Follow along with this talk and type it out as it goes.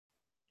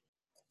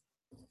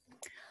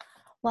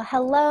Well,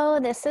 hello,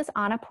 this is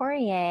Anna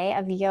Poirier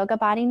of Yoga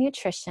Body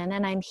Nutrition,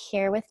 and I'm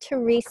here with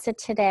Teresa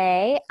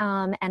today.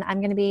 And I'm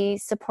going to be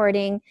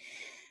supporting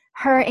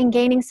her in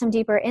gaining some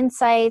deeper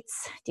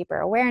insights,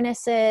 deeper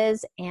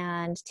awarenesses,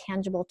 and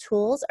tangible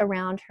tools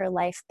around her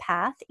life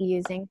path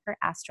using her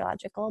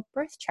astrological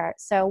birth chart.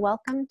 So,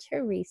 welcome,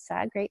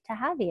 Teresa. Great to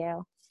have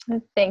you.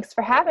 Thanks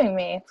for having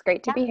me. It's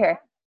great to be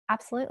here.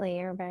 Absolutely.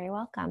 You're very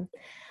welcome.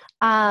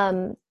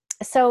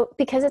 So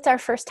because it's our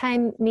first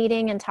time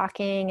meeting and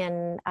talking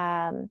and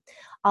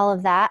all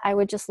of that, I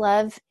would just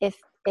love if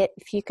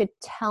you could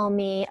tell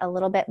me a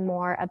little bit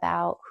more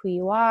about who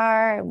you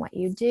are and what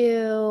you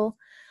do.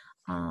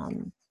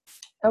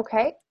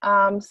 Okay.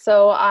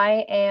 So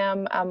I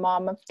am a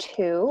mom of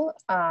two.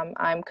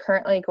 I'm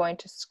currently going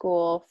to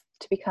school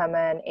to become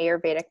an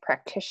Ayurvedic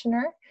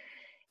practitioner,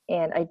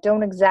 and I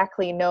don't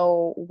exactly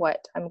know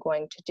what I'm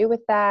going to do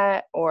with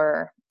that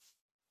I'm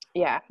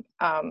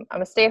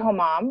a stay-at-home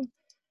mom,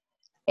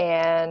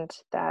 and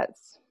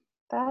that's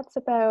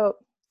about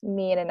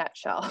me in a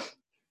nutshell.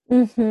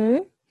 Mm-hmm.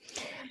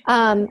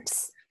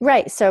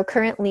 Right. So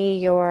currently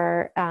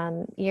you're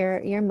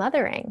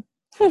mothering.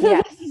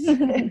 Yes.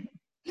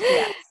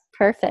 Yes.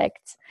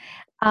 Perfect.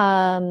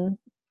 Amazing.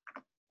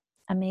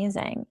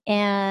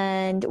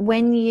 And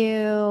when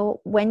you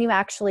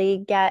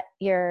actually get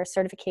your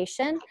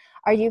certification,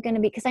 are you going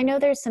to be, because I know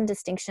there's some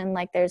distinction,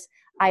 like there's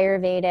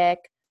Ayurvedic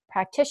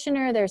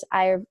practitioner, there's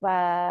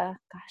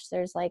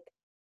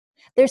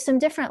there's some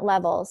different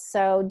levels.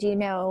 So do you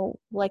know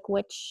like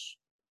which?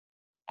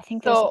 I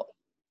think there's. So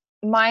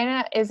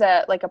mine is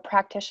a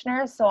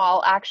practitioner, so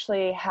I'll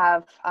actually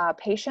have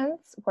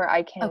patients where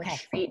I can Okay.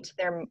 treat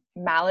their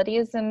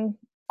maladies and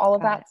all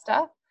of Got it. that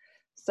stuff.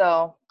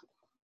 So,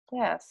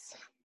 yes.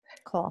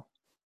 Cool.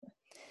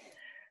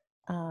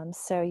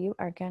 So you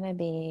are going to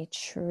be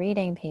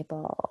treating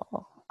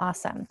people.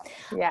 Awesome.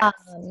 Yes.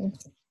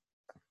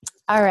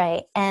 All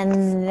right.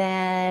 And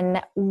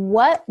then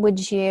what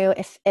would you,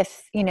 if,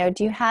 do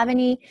you have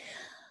any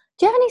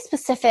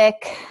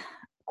specific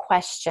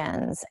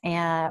questions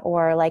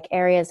or like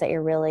areas that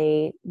you're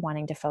really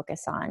wanting to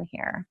focus on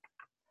here?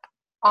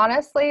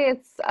 Honestly,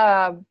 it's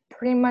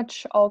pretty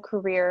much all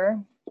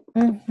career.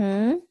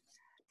 Mm-hmm.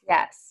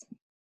 Yes.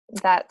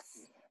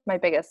 That's my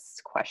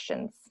biggest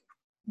questions.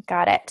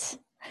 Got it.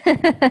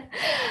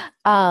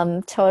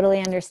 Totally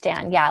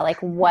understand. Yeah,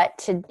 like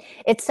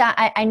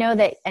I know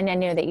that, and I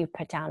know that you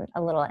put down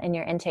a little in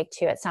your intake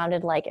too. It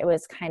sounded like it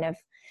was kind of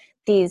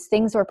these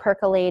things were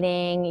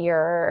percolating.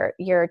 You're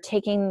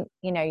taking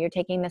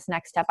this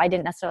next step. I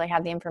didn't necessarily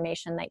have the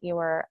information that you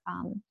were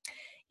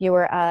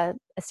a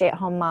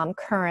stay-at-home mom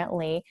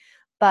currently,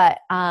 but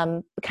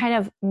kind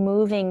of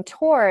moving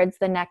towards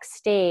the next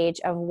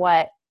stage of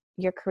what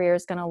your career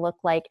is going to look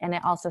like. And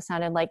it also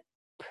sounded like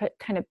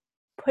kind of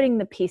putting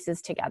the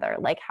pieces together,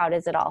 like how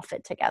does it all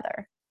fit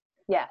together?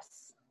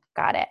 Yes.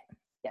 Got it.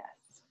 Yes.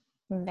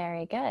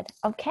 Very good.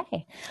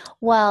 Okay.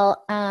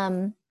 Well,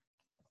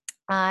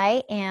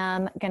 I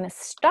am going to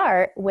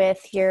start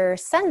with your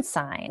sun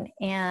sign,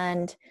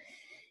 and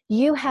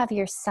you have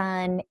your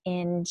sun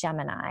in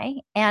Gemini.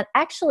 And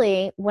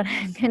actually, what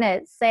I'm going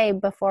to say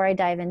before I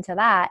dive into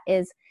that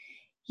is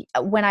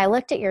when I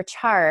looked at your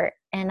chart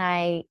and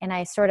I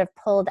sort of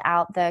pulled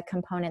out the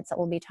components that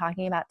we'll be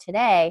talking about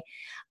today,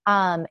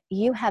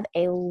 you have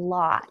a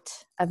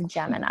lot of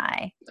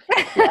Gemini.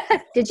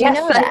 Yes. Did you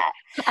know that?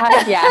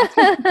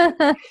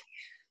 Yeah.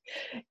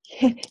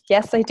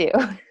 Yes, I do.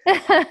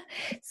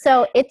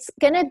 So it's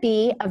going to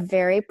be a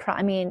very,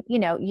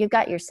 you've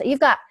got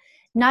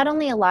not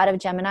only a lot of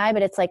Gemini,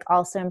 but it's like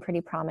also in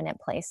pretty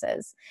prominent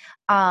places.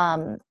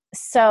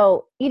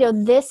 So,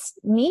 this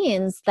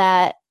means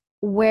that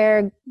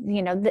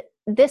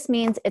this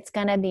means it's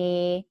going to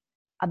be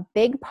a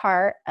big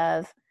part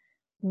of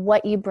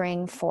what you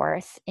bring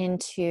forth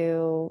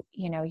into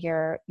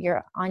your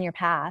on your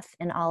path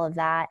and all of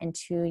that, and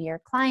to your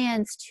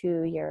clients,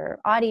 to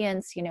your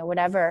audience,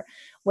 whatever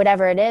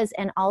it is.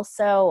 And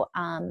also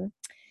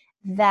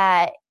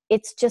that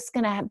it's just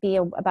going to be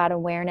about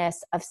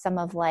awareness of some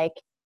of like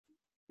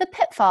the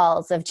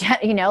pitfalls of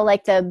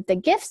like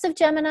the gifts of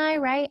Gemini,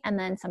 right? And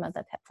then some of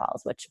the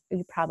pitfalls, which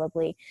you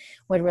probably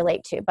would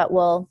relate to. But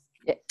we'll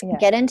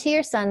get into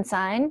your sun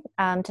sign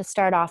to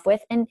start off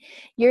with. And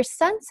your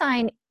sun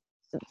sign,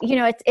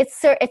 it's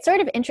sort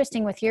of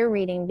interesting with your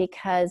reading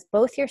because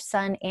both your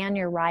sun and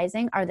your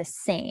rising are the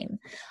same.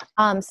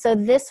 So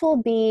this will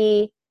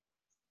be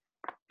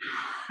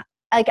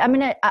like, I'm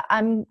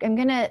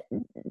gonna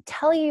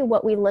tell you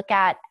what we look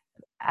at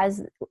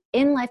as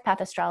in life path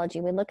astrology.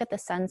 We look at the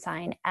sun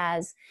sign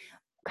as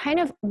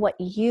kind of what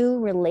you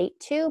relate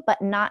to,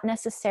 but not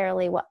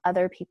necessarily what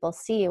other people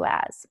see you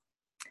as.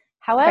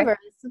 However,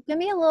 This is going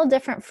to be a little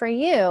different for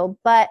you,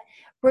 but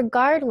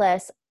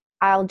regardless,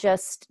 I'll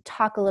just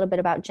talk a little bit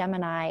about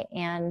Gemini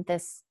and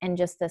this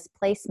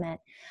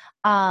placement.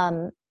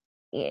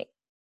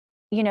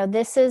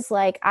 This is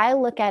like, I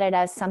look at it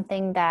as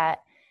something that,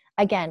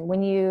 again,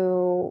 when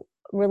you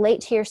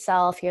relate to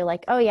yourself, you're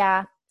like, oh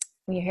yeah,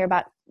 when you hear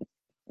about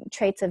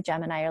traits of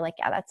Gemini, you're like,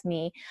 yeah, that's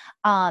me.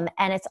 And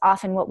it's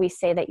often what we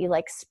say that you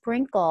like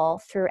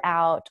sprinkle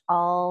throughout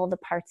all the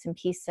parts and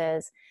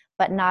pieces,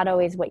 but not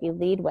always what you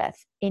lead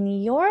with. In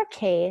your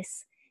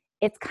case,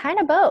 it's kind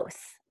of both,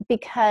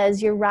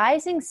 because your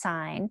rising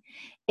sign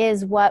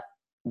is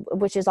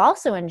which is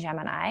also in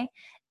Gemini,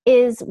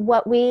 is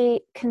what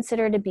we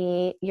consider to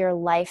be your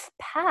life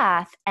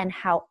path and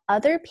how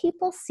other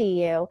people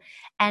see you,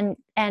 and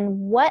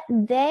what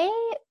they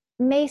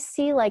may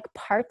see like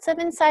parts of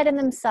inside of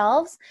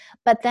themselves,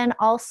 but then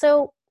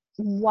also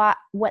what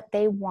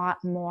they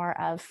want more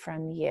of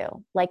from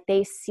you. Like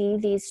they see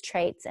these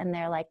traits and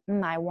they're like,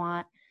 I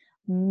want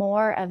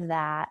more of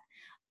that.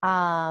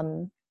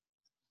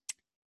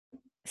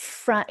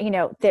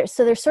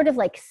 They're sort of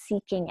like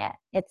seeking it.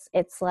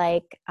 It's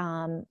like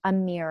a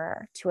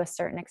mirror to a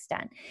certain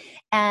extent.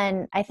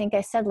 And I think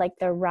I said, like,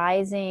 the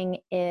rising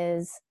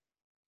is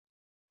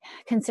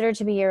considered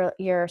to be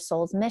your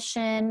soul's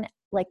mission,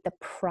 like the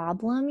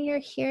problem you're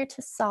here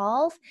to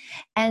solve.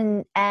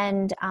 And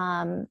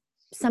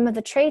some of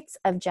the traits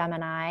of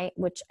Gemini,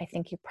 which I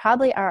think you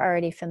probably are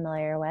already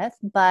familiar with,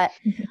 but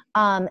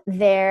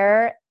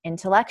they're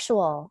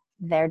intellectual,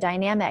 they're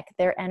dynamic,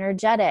 they're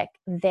energetic,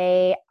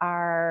 they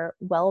are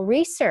well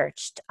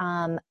researched,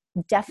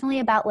 definitely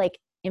about like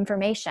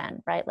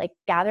information, right? Like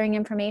gathering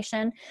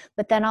information,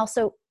 but then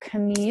also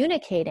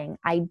communicating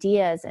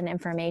ideas and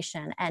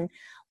information, and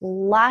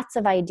lots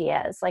of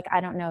ideas. Like,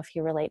 I don't know if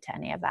you relate to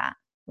any of that.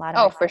 A lot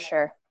of for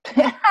sure.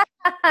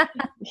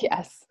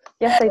 Yes,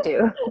 I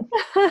do.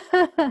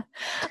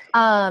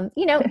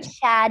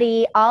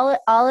 Chatty, all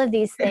of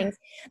these things.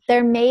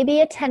 There may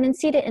be a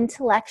tendency to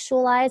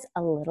intellectualize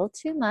a little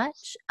too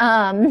much.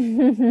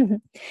 You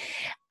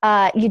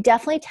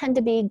definitely tend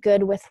to be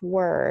good with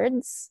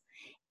words,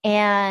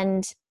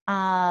 and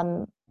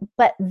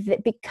but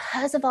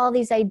because of all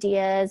these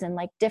ideas and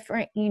like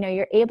different,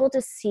 you're able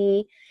to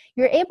see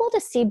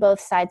both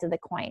sides of the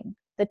coin,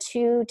 the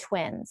two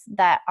twins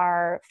that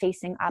are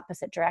facing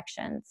opposite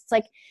directions. It's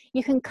like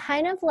you can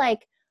kind of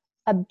like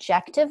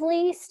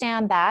objectively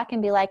stand back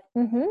and be like,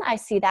 I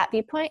see that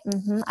viewpoint.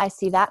 I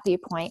see that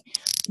viewpoint,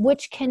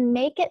 which can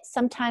make it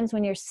sometimes,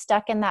 when you're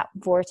stuck in that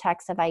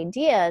vortex of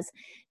ideas,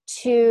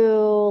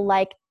 to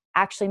like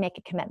actually make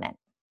a commitment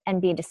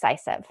and be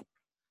decisive.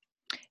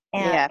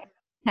 And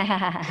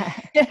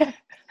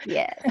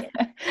yes.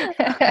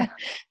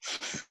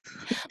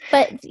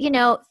 But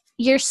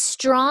your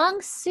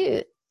strong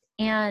suit,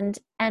 and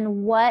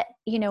what,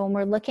 when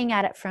we're looking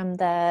at it from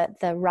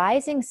the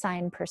rising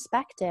sign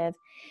perspective,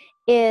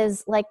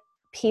 is like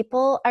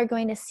people are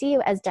going to see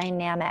you as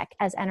dynamic,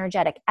 as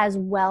energetic, as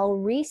well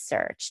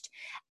researched,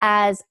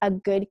 as a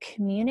good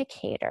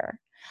communicator.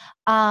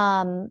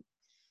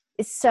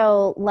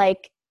 So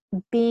like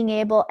being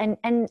able,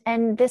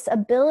 and this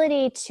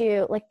ability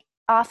to, like,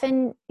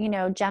 often,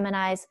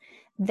 Geminis,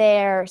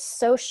 they're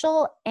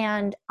social,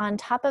 and on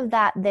top of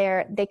that,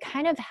 they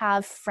kind of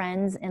have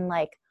friends in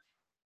like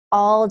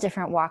all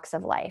different walks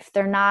of life.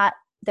 They're not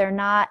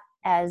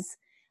as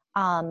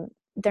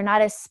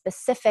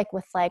specific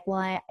with like, well,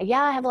 I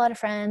have a lot of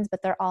friends,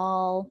 but they're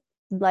all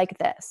like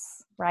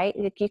this, right?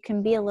 Like, you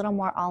can be a little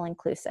more all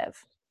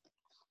inclusive.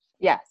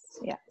 Yes.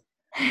 Yeah.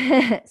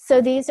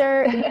 So these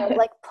are,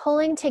 like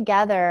pulling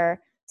together,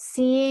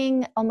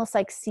 almost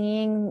like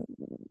seeing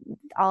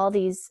all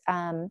these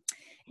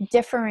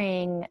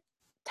differing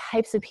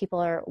types of people,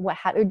 or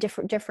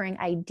differing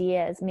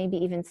ideas, maybe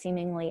even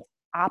seemingly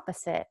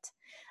opposite,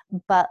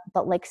 but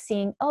like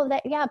seeing,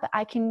 but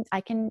I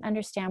can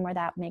understand where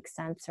that makes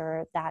sense,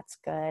 or that's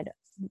good,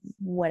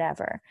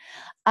 whatever.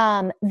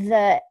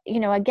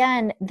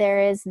 Again, there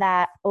is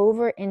that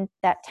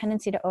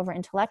tendency to over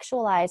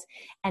intellectualize,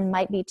 and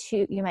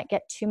you might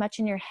get too much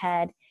in your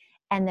head.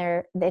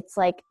 And it's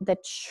like the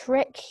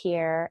trick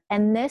here,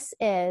 and this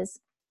is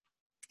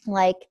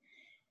like,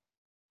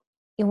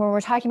 when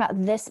we're talking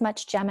about this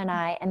much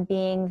Gemini, and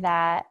being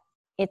that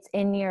it's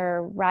in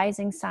your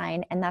rising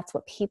sign, and that's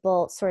what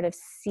people sort of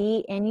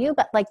see in you,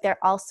 but like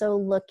they're also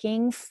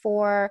looking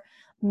for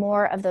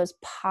more of those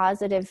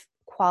positive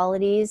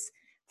qualities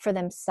for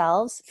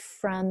themselves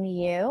from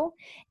you,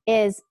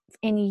 is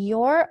in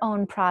your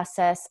own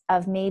process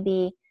of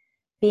maybe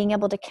being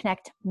able to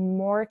connect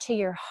more to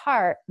your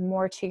heart,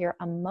 more to your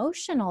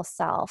emotional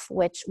self,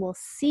 which we'll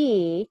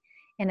see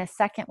in a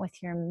second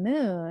with your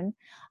moon.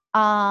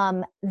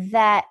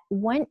 That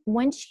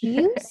once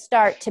you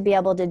start to be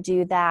able to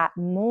do that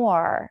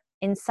more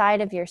inside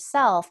of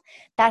yourself,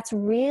 that's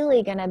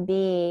really going to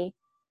be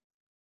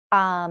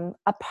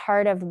a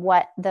part of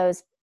what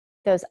those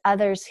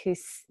others who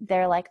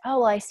they're like,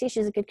 oh, well, I see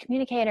she's a good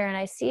communicator, and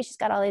I see she's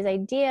got all these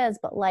ideas,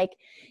 but like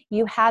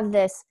you have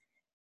this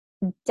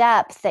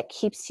depth that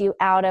keeps you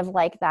out of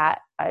like that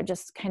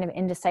just kind of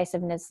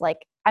indecisiveness.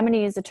 Like, I'm going to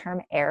use the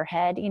term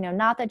airhead,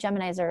 not that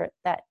Geminis are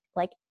that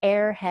like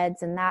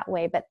airheads in that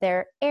way, but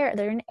they're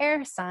an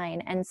air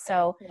sign. And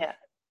so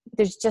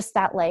there's just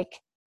that like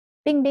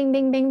bing, bing,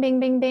 bing, bing, bing,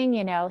 bing, bing,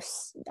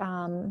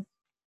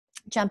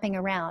 jumping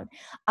around.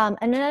 And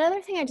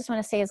another thing I just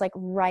want to say is like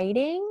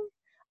writing.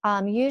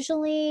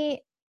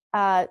 Usually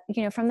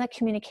from the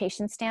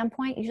communication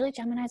standpoint, usually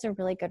Geminis are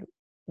really good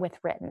with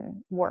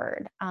written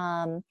word.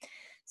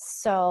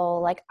 So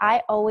like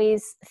I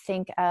always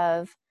think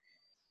of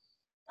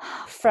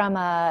from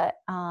a,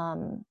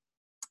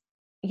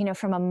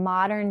 from a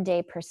modern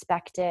day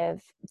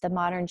perspective, the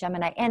modern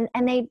Gemini, and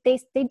they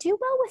do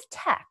well with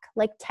tech,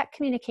 like tech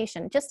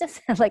communication. Just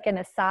as like an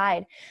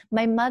aside,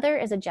 my mother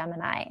is a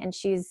Gemini, and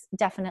she's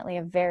definitely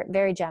a very,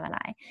 very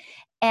Gemini.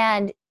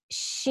 And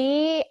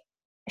she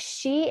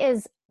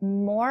is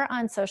more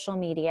on social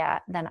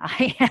media than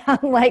I am.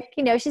 Like,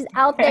 she's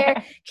out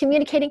there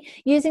communicating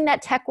using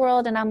that tech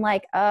world. And I'm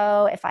like,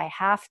 oh, if I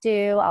have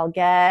to, I'll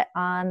get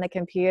on the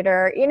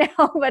computer,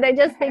 but I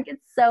just think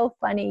it's so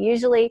funny.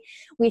 Usually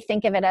we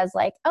think of it as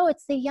like, oh,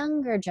 it's the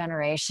younger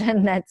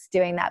generation that's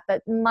doing that.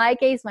 But in my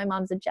case, my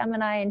mom's a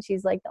Gemini, and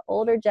she's like the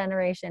older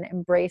generation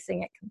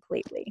embracing it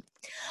completely.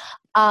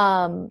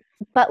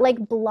 But like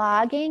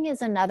blogging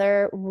is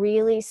another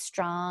really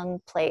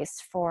strong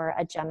place for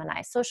a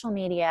Gemini. Social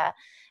media,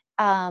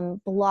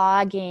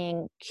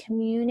 blogging,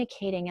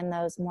 communicating in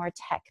those more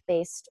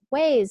tech-based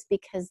ways,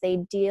 because they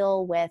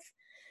deal with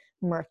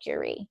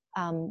Mercury,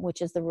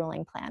 which is the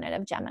ruling planet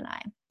of Gemini.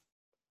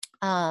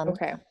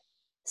 Okay.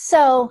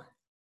 So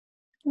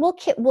we'll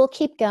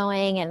keep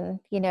going and,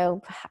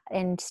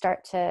 and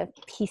start to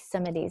piece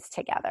some of these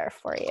together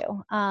for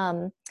you.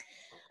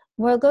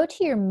 We'll go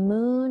to your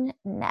moon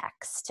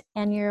next,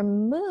 and your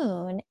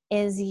moon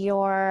is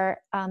your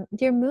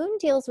moon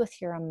deals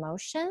with your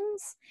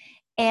emotions,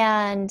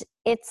 and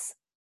it's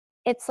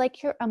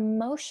like your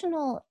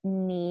emotional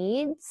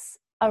needs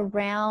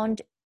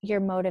around your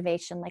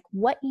motivation, like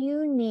what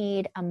you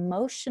need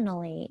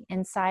emotionally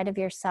inside of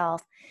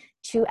yourself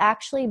to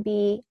actually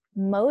be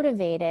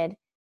motivated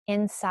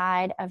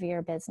inside of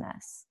your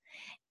business.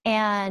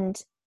 And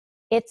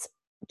it's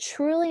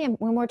truly,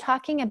 when we're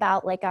talking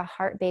about like a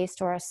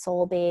heart-based or a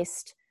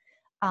soul-based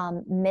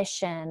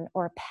mission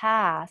or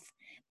path,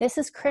 this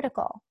is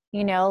critical.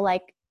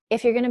 Like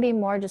if you're going to be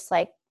more just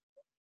like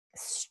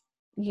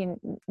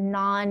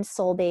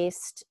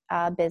non-soul-based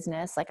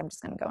business, like I'm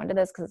just going to go into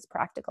this because it's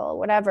practical,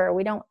 whatever,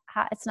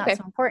 it's not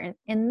so important.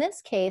 In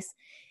this case,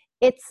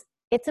 it's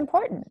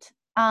important.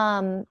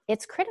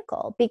 It's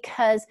critical,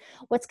 because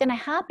what's going to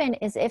happen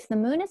is if the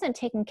moon isn't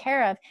taken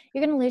care of,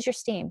 you're going to lose your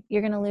steam,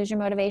 you're going to lose your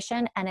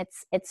motivation, and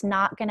it's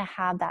not going to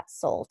have that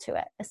soul to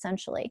it,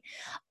 essentially,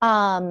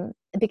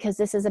 because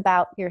this is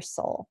about your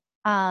soul.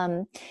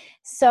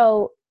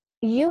 So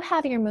you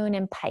have your moon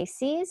in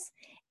Pisces,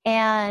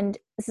 and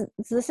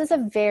this is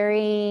a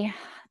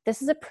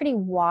pretty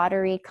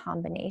watery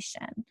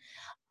combination.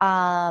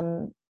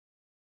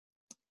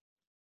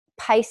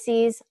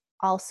 Pisces,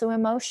 also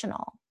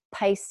emotional.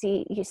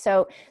 Pisces,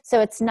 so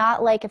it's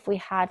not like if we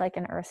had like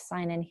an earth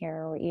sign in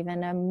here, or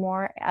even a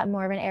more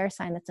of an air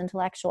sign that's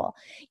intellectual.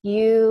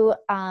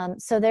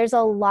 So there's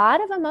a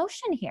lot of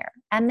emotion here,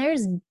 and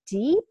there's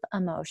deep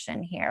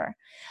emotion here.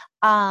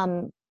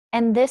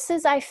 And this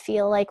is, I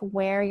feel like,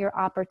 where your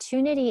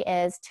opportunity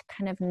is to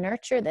kind of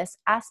nurture this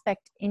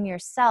aspect in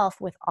yourself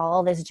with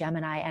all this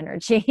Gemini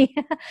energy.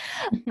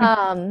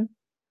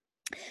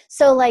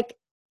 So like,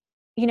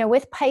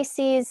 with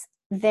Pisces,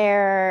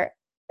 there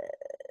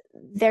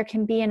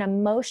can be an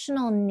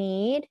emotional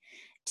need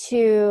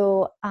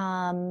to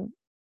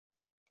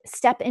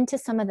step into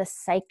some of the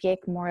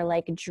psychic, more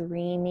like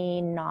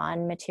dreamy,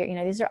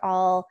 non-material, these are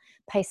all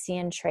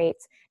Piscean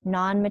traits,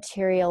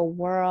 non-material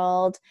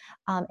world.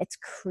 It's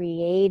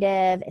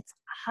creative, it's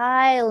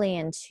highly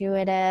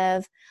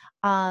intuitive,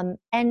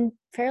 and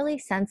fairly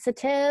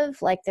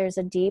sensitive. Like there's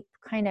a deep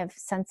kind of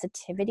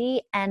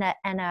sensitivity and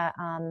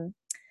an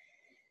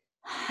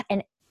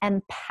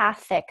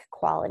empathic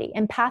quality,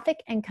 empathic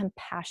and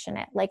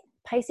compassionate. Like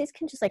Pisces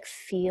can just like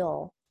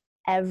feel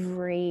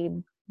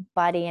everybody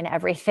and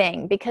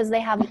everything, because they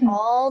have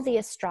all the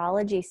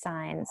astrology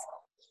signs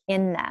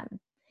in them.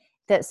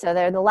 So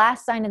they're the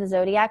last sign of the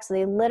zodiac. So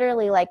they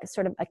literally like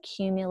sort of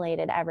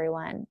accumulated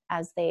everyone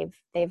as they've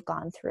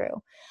gone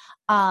through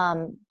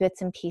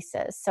bits and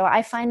pieces. So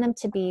I find them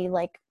to be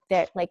like,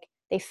 they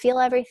feel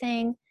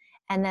everything.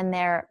 And then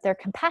they're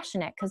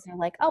compassionate, because they're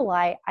like, oh,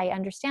 well, I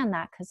understand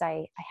that, because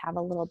I have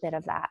a little bit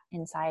of that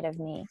inside of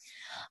me.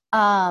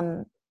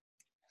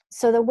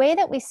 So the way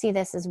that we see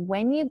this is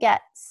when you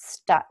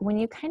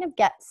kind of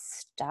get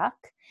stuck,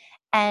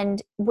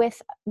 and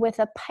with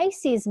a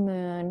Pisces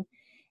moon,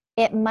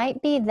 it might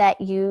be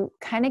that you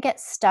kind of get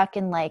stuck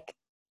in like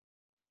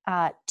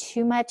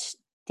too much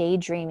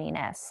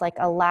daydreaminess, like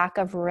a lack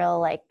of real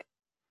like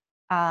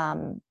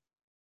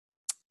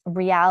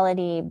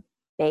reality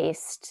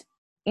based.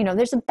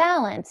 There's a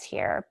balance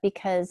here,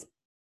 because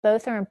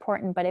both are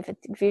important, but if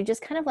you're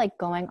just kind of like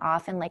going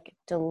off in like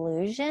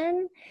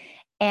delusion,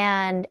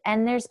 and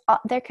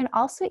there can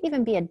also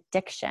even be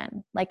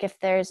addiction, like if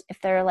there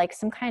are like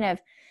some kind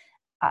of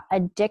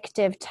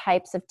addictive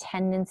types of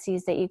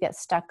tendencies that you get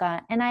stuck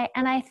on. And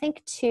I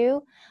think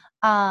too,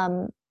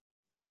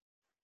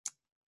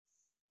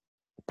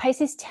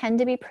 Pisces tend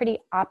to be pretty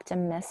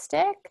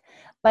optimistic,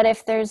 but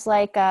if there's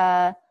like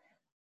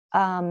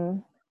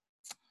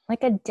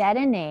like a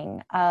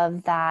deadening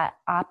of that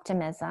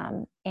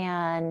optimism.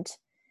 And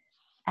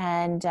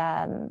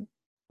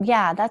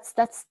yeah, that's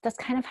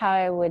kind of how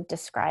I would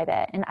describe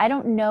it. And I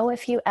don't know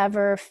if you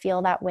ever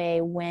feel that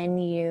way when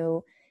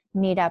you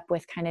meet up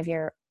with kind of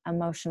your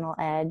emotional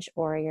edge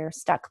or your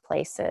stuck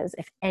places,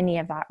 if any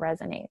of that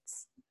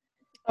resonates.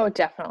 Oh,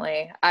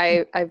 definitely.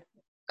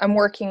 I'm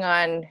working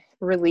on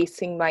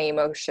releasing my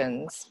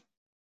emotions.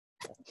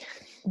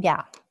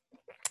 Yeah,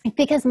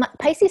 because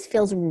Pisces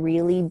feels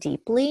really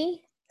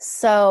deeply.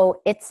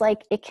 So it's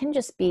like it can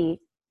just be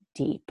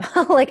deep.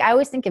 Like I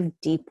always think of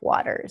deep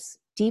waters,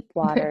 deep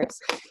waters.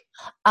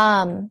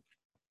 Um,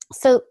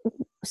 so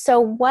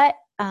what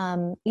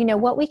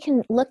what we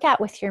can look at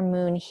with your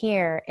moon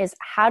here is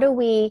how do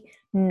we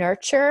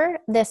nurture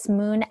this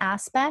moon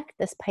aspect,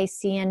 this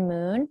Piscean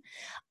moon,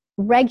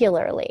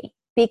 regularly?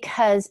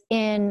 Because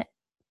in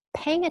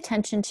paying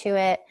attention to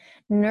it,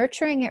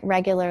 nurturing it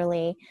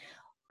regularly,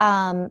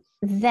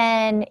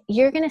 then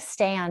you're going to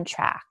stay on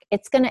track.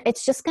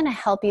 It's just going to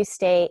help you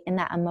stay in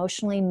that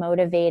emotionally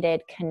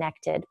motivated,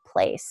 connected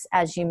place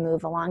as you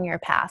move along your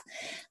path.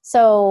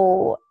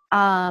 So,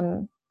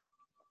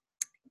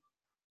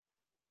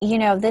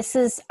 this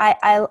is,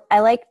 I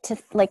like to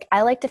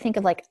think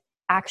of like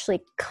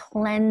actually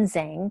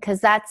cleansing,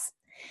 because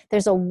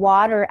there's a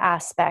water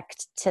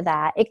aspect to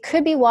that. It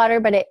could be water,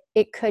 but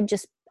it could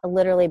just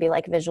literally be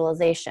like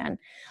visualization.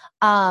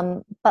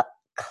 But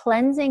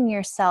cleansing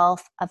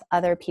yourself of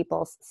other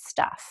people's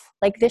stuff.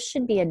 Like this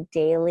should be a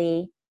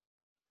daily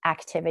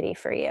activity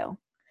for you.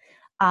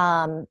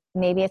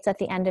 Maybe it's at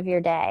the end of your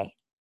day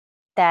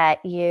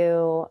that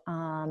you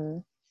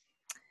are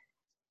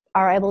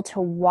able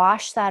to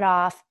wash that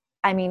off.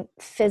 I mean,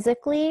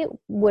 physically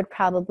would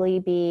probably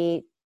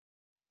be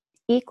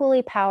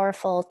equally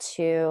powerful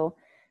to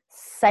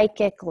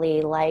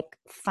psychically, like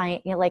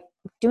like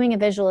doing a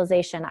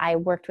visualization. I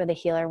worked with a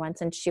healer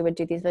once, and she would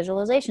do these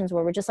visualizations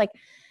where we're just like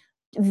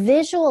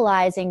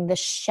visualizing the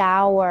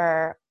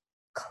shower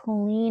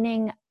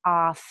cleaning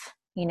off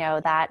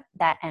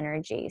that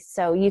energy.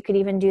 So you could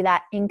even do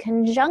that in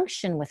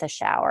conjunction with a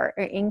shower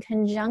or in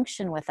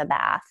conjunction with a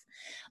bath,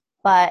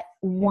 but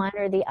one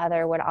or the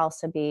other would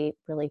also be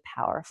really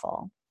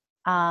powerful.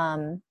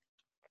 That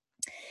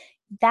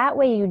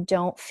way you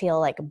don't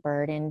feel like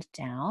burdened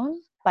down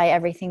by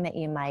everything that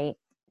you might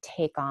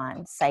take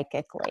on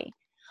psychically.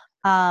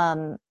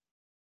 And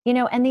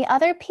the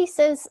other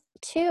pieces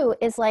too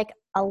is like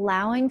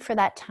allowing for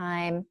that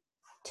time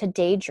to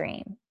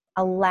daydream,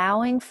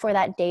 allowing for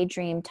that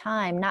daydream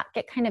time, not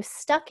get kind of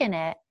stuck in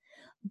it,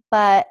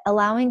 but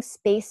allowing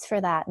space for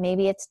that.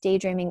 Maybe it's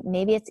daydreaming,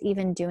 maybe it's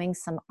even doing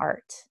some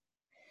art,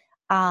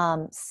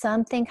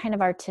 something kind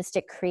of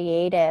artistic,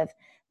 creative,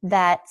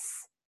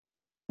 that's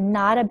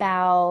not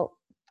about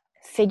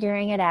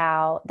figuring it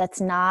out, that's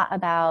not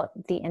about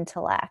the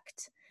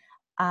intellect.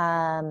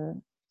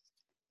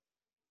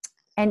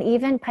 And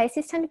even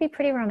Pisces tend to be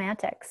pretty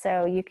romantic.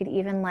 So you could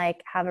even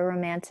like have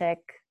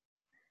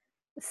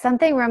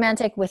something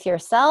romantic with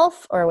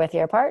yourself or with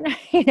your partner.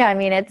 I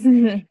mean,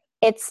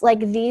 it's like,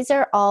 these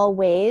are all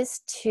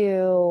ways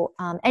to,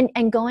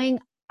 and going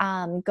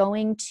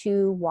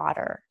to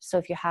water. So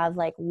if you have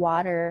like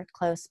water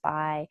close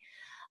by,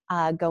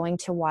 going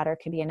to water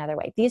could be another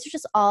way. These are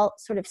just all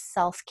sort of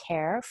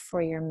self-care for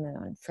your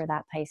moon, for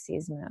that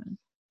Pisces moon.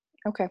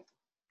 Okay.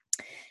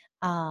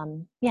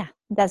 Yeah.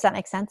 Does that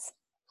make sense?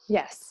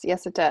 Yes,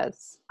 it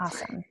does.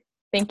 Awesome.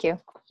 Thank you.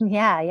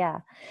 Yeah.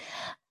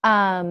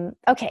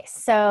 Okay,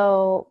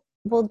 so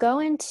we'll go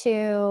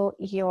into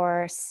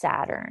your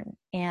Saturn,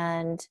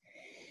 and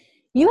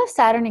you have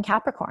Saturn in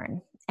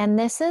Capricorn, and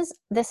this is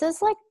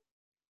like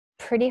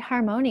pretty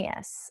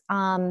harmonious,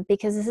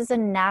 because this is a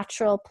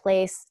natural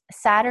place.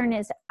 Capricorn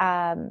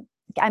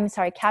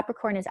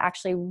is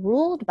actually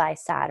ruled by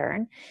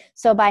Saturn.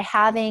 So by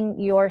having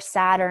your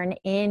Saturn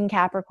in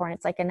Capricorn,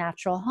 it's like a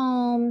natural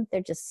home.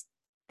 It's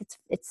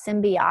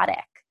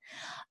symbiotic.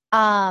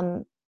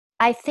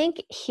 I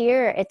think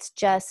here it's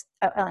just,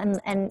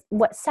 and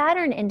what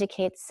Saturn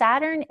indicates,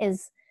 Saturn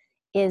is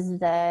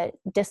the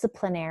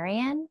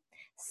disciplinarian.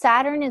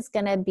 Saturn is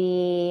going to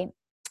be,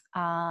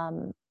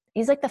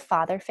 he's like the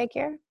father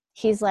figure.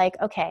 He's like,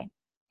 okay,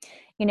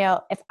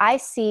 if I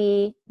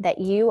see that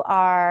you've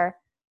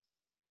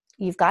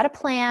got a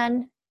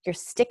plan, you're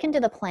sticking to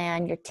the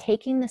plan, you're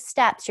taking the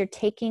steps, you're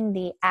taking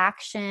the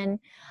action,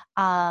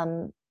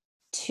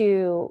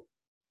 to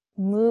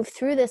move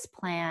through this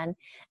plan,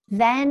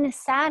 then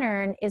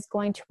Saturn is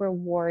going to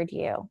reward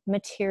you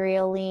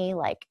materially,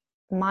 like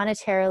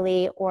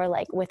monetarily, or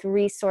like with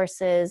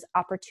resources,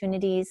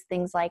 opportunities,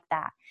 things like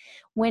that.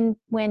 When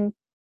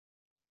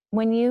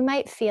you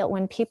might feel,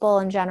 when people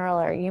in general,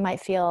 or you might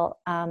feel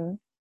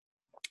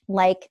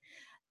like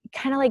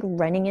kind of like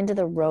running into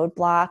the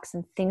roadblocks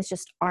and things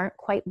just aren't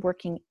quite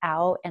working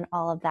out and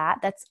all of that,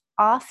 that's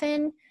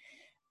often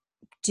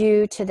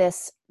due to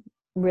this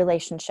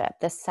relationship,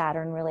 this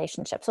Saturn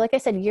relationship. So like I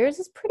said, yours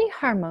is pretty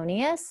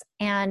harmonious,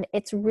 and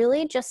it's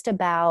really just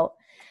about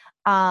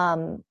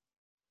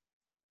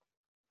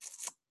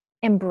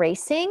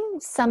embracing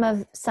some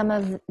of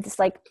this,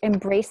 like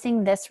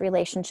embracing this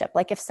relationship.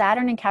 Like if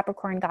Saturn and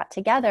Capricorn got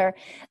together,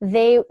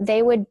 they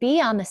would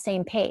be on the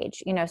same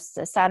page. You know,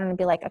 so Saturn would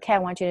be like, okay, I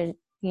want you to,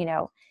 you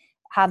know,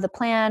 have the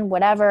plan,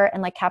 whatever.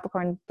 And like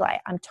Capricorn,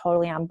 like, I'm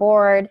totally on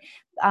board.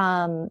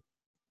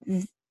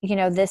 You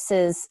know, this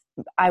is,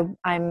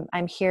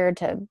 I'm here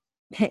to,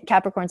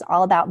 Capricorn's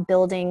all about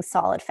building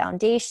solid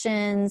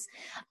foundations.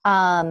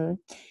 Um,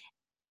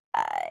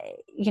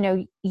 you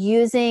know,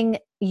 using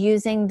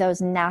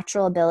those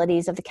natural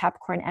abilities of the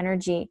Capricorn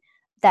energy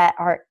that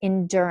are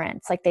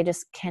endurance. Like they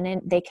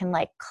can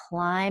like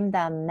climb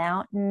the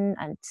mountain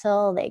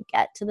until they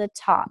get to the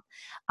top.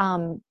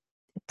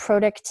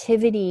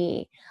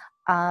 Productivity,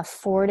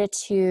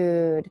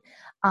 fortitude.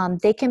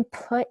 They can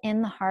put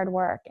in the hard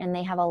work, and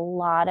they have a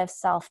lot of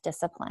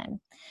self-discipline.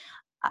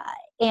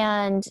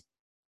 And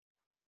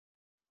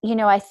you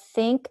know, I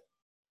think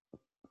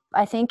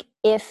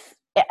if,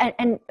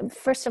 and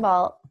first of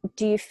all,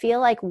 do you feel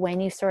like when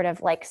you sort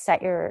of like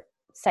set your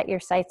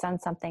sights on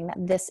something, that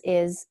this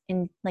is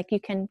in, like,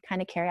 you can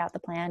kind of carry out the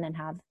plan and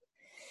have,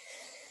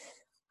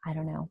 I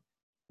don't know.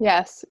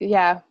 Yes.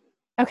 Yeah.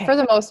 Okay. For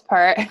the most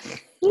part.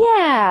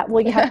 Yeah.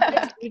 Well, you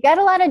got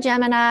a lot of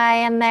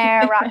Gemini in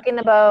there rocking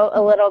the boat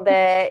a little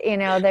bit, you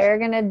know, they're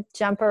going to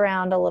jump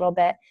around a little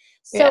bit.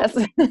 So yes.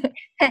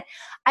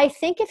 I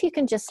think if you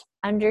can just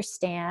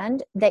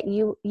understand that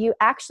you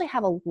actually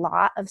have a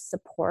lot of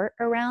support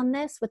around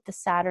this with the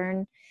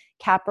Saturn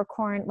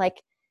Capricorn,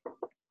 like,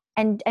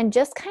 and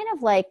just kind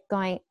of like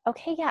going,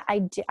 okay, yeah,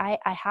 I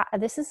have,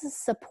 this is a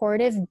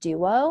supportive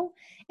duo.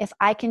 If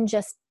I can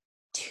just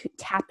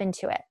tap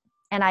into it,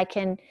 and I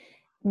can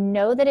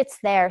know that it's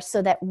there,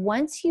 so that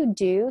once you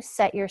do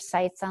set your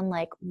sights on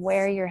like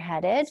where you're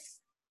headed,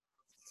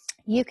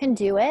 you can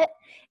do it.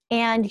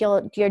 And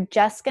you're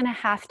just going to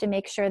have to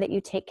make sure that you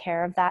take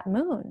care of that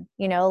moon,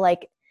 you know,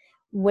 like,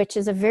 which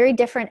is a very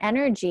different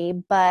energy,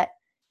 but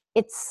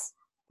it's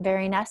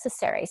very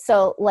necessary.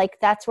 So like,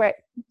 that's where,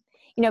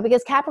 you know,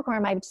 because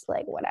Capricorn might be just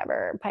like,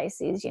 whatever,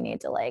 Pisces, you need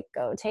to like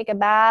go take a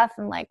bath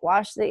and like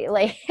wash the,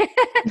 like,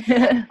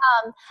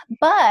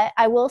 but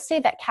I will say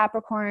that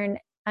Capricorn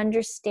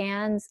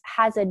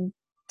has a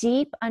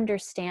deep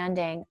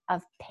understanding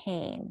of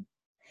pain,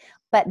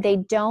 but they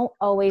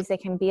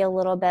can be a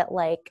little bit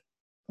like,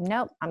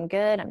 nope, I'm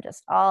good. I'm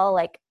just all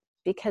like,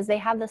 because they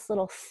have this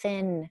little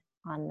fin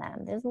on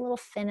them. There's a little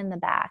fin in the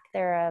back.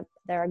 They're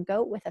a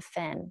goat with a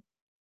fin,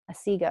 a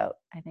sea goat,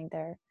 I think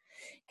they're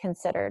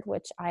considered,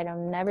 which I've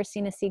never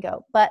seen a sea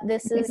goat, but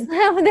this is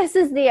this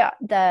is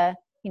the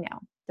you know,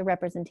 the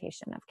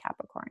representation of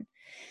Capricorn.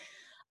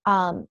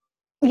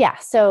 Yeah,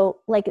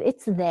 so like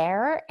it's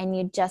there, and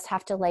you just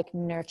have to like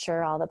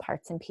nurture all the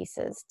parts and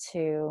pieces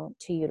to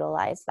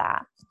utilize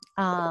that.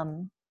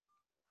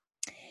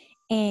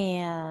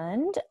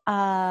 And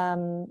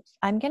I'm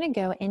going to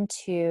go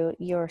into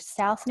your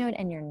South Node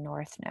and your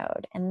North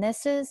Node. And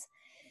this is,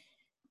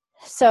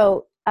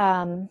 so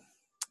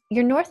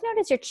your North Node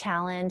is your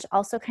challenge,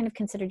 also kind of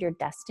considered your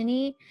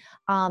destiny,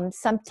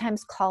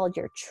 sometimes called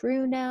your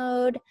true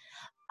node.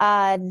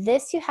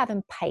 This you have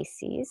in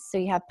Pisces. So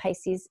you have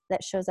Pisces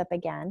that shows up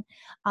again.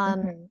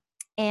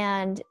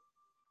 And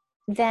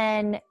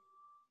then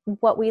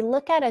what we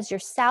look at as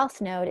your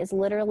South Node is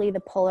literally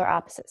the polar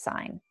opposite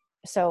sign.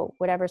 So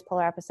whatever's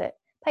polar opposite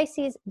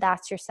Pisces,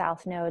 that's your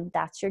South Node.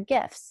 That's your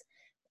gifts.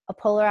 A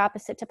polar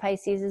opposite to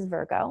Pisces is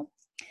Virgo.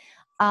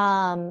 So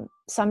I'm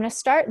going to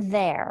start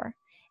there,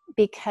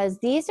 because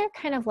these are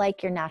kind of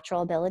like your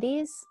natural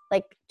abilities,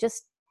 like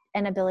just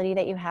an ability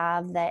that you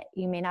have that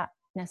you may not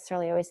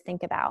necessarily always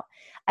think about.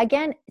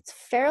 Again, it's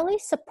fairly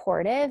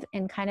supportive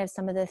in kind of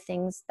some of the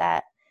things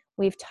that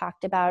we've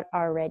talked about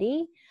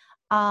already.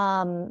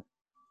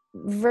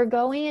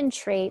 Virgoian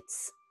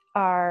traits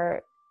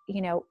are,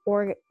 you know,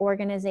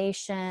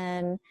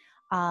 organization.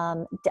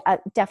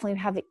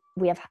 Definitely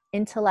we have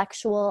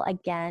intellectual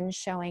again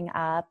showing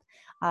up.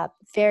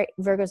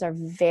 Virgos are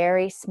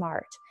very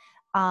smart.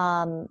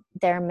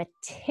 They're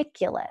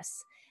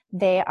meticulous.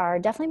 They are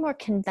definitely more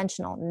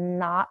conventional,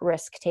 not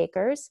risk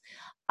takers.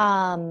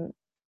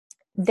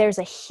 There's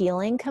a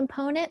healing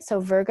component.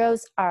 So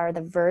Virgos are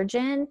the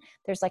virgin.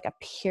 There's like a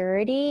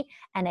purity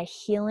and a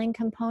healing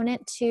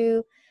component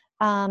to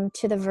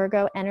the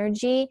Virgo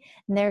energy.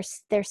 And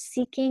they're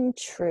seeking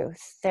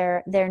truth.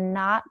 They're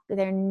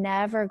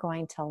never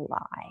going to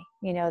lie.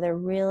 You know, they're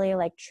really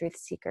like truth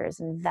seekers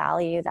and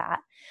value that.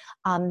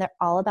 They're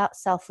all about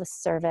selfless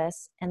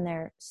service, and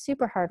they're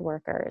super hard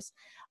workers.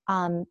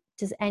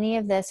 Does any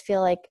of this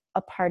feel like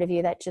a part of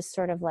you that just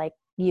sort of like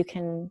you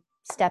can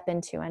step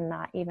into and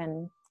not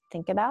even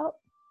think about?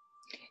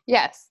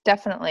 Yes,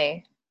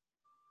 definitely.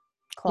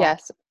 Cool.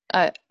 Yes.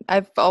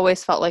 I've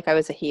always felt like I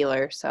was a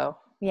healer, so.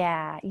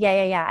 Yeah.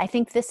 I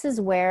think this is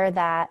where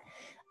that,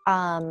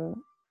 oh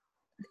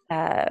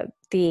my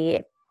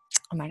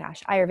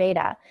gosh,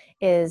 Ayurveda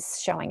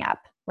is showing up,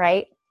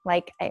 right?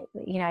 Like, I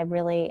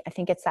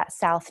think it's that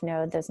South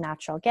Node, those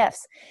natural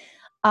gifts.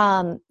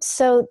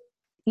 So,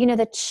 you know,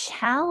 the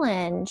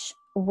challenge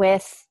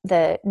with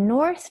the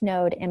North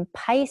Node in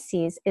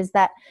Pisces is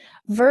that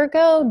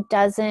Virgo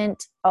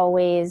doesn't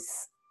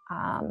always,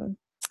 um,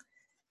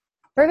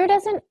 Virgo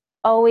doesn't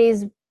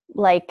always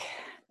like,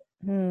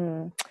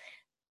 they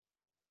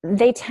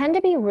tend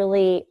to be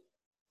really,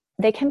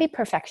 they can be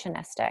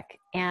perfectionistic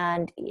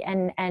and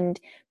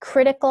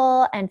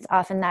critical, and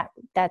often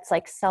that's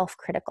like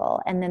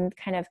self-critical, and then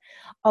kind of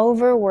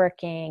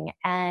overworking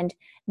and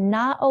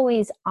not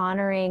always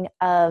honoring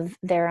of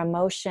their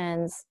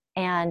emotions,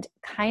 and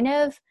kind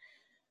of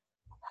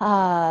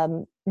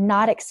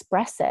not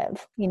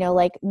expressive,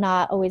 like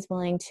not always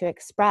willing to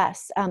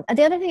express.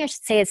 The other thing I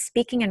should say is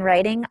speaking and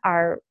writing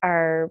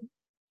are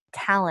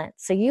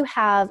talents. So you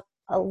have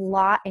a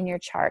lot in your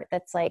chart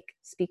that's like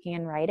speaking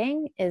and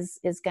writing is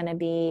going to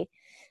be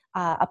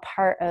a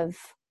part of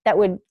that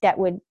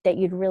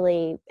you'd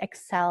really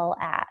excel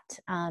at,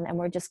 and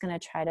we're just going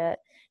to try to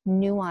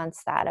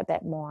nuance that a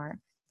bit more.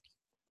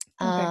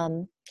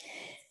 Okay.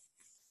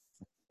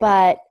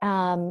 But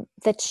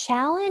the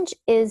challenge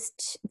is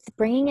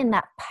bringing in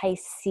that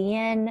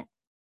Piscean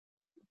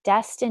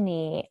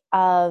destiny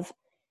of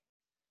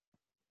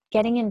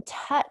getting in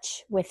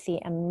touch with the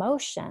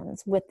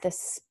emotions, with the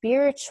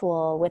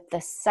spiritual, with the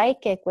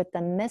psychic, with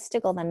the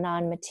mystical, the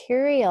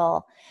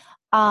non-material.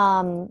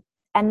 And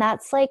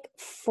that's like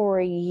for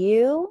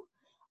you,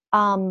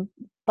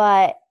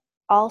 but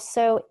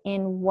also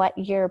in what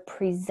you're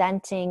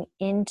presenting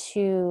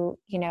into,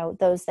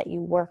 those that you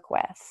work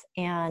with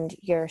and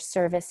your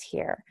service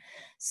here.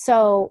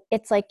 So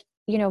it's like,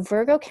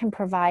 Virgo can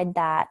provide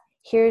that.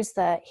 Here's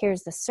the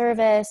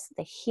service,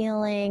 the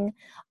healing.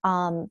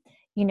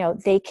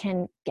 They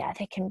can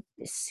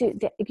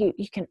suit,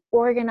 you can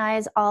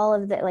organize all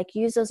of the, like,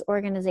 use those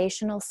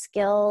organizational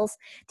skills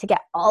to get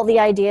all the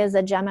ideas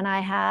that Gemini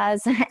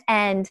has.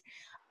 And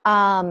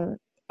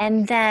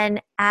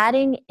then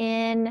adding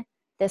in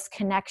this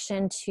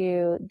connection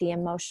to the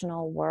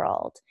emotional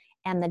world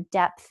and the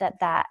depth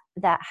that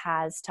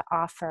has to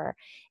offer,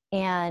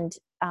 and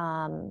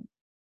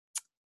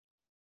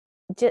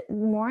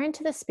more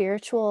into the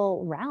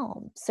spiritual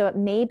realm. So it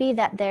may be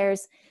that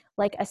there's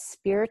like a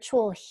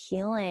spiritual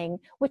healing,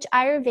 which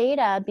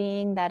Ayurveda,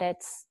 being that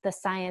it's the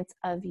science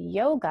of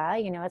yoga,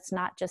 it's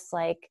not just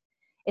like,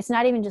 it's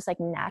not even just like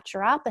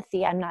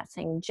naturopathy. I'm not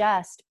saying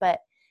just, but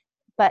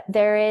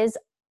there is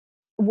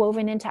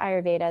woven into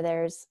Ayurveda,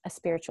 there's a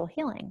spiritual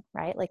healing,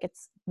 right? Like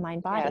it's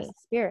mind, body,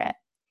 spirit.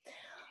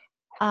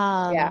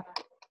 Yeah.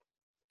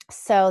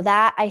 So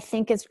that I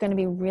think is going to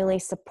be really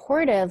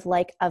supportive,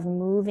 like of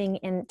moving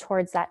in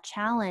towards that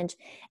challenge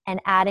and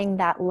adding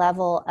that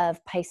level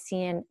of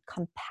Piscean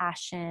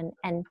compassion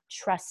and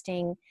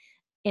trusting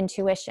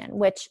intuition,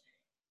 which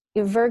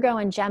Virgo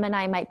and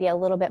Gemini might be a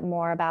little bit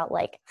more about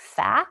like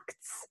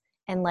facts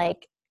and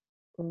like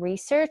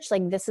research.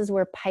 Like this is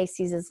where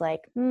Pisces is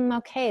like,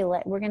 okay,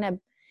 we're going to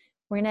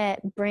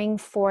bring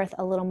forth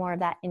a little more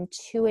of that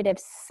intuitive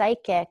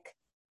psychic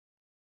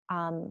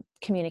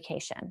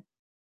communication.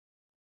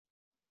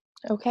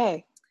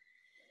 Okay.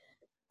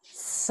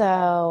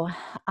 So,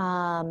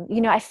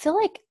 I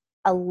feel like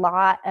a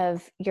lot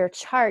of your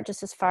chart,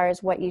 just as far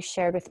as what you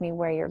shared with me,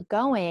 where you're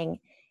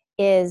going,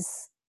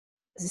 is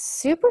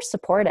super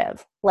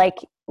supportive. Like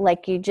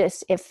you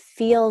just, it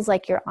feels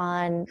like you're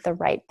on the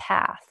right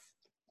path,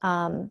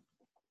 in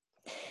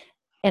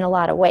a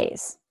lot of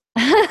ways.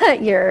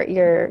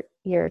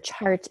 Your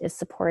chart is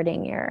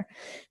supporting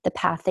the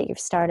path that you've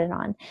started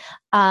on.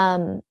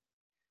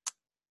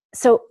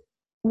 So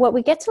what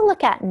we get to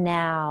look at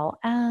now,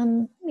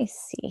 let me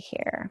see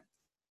here.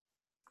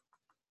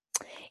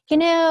 I'm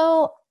going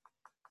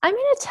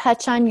to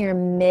touch on your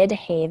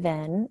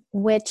midheaven,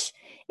 which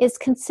is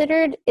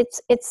considered, it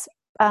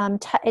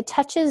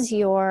touches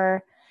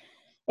your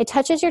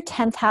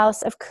 10th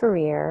house of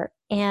career,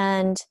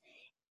 and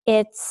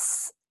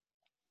it's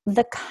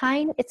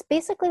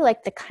basically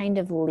like the kind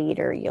of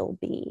leader you'll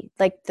be,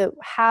 like the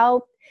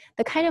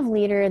kind of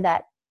leader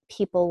that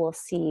people will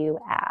see you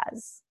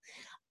as.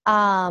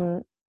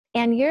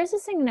 And yours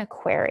is in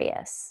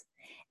Aquarius,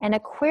 and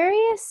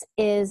Aquarius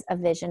is a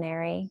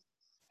visionary.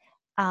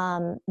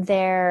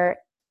 They're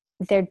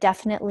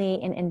definitely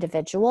an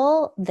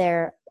individual.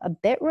 They're a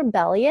bit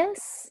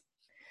rebellious.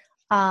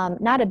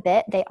 Not a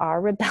bit, they are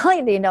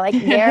rebellious. Like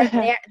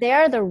they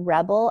are the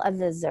rebel of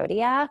the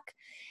zodiac.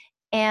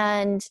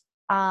 And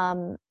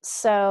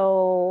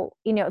so,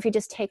 if you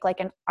just take like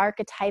an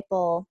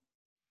archetypal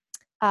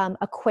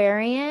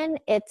Aquarian,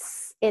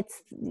 it's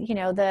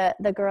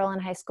the girl in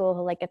high school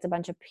who like gets a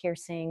bunch of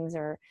piercings,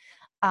 or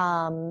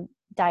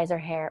dyes her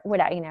hair,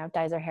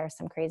 dyes her hair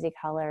some crazy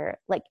color.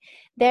 Like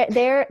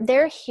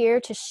they're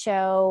here to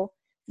show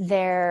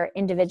their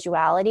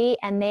individuality,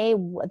 and they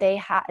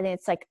have, and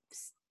it's like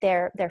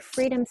they're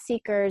freedom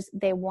seekers.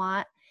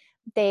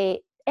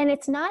 And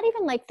it's not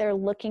even like they're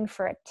looking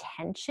for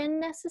attention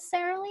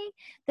necessarily.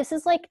 This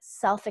is like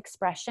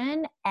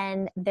self-expression,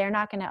 and they're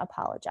not going to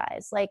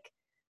apologize. Like,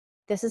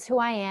 this is who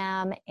I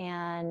am,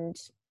 and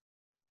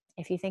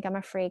if you think I'm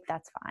a freak,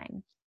 that's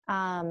fine.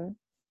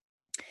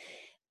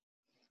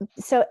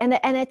 So,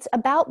 and it's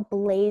about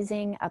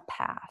blazing a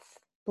path.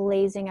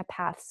 blazing a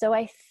path. So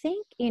I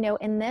think,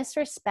 in this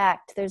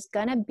respect, there's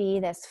going to be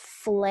this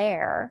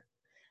flair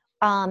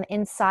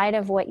inside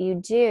of what you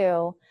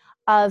do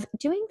of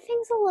doing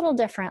things a little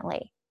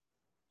differently,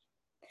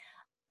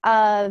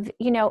 of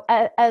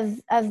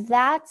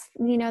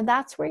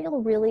that's where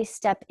you'll really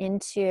step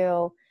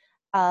into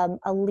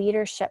a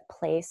leadership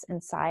place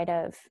inside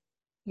of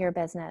your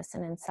business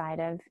and inside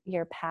of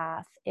your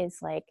path. Is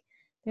like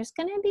there's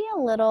going to be a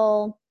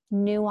little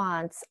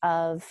nuance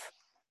of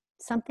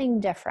something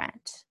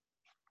different.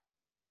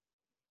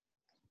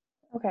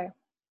 Okay.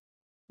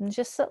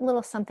 Just a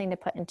little something to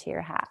put into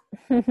your hat.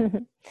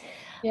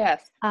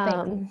 Yes.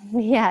 Thank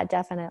you. Yeah,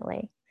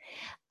 definitely.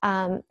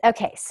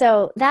 Okay,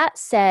 so that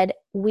said,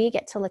 we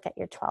get to look at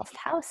your 12th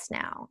house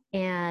now.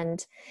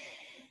 And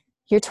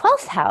your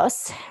 12th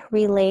house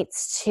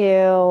relates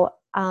to,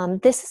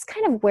 this is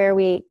kind of where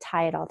we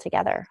tie it all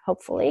together,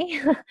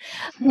 hopefully.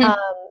 um,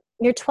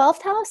 your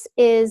 12th house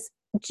is,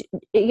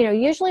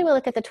 usually we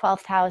look at the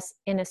 12th house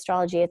in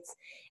astrology.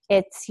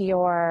 It's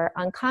your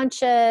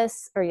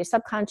unconscious or your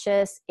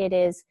subconscious. It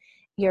is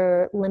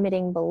your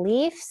limiting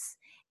beliefs.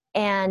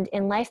 And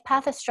in life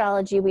path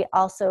astrology, we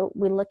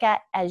look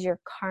at as your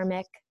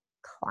karmic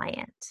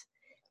client.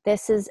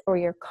 This is, or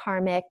your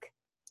karmic,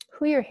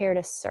 who you're here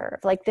to serve.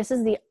 Like this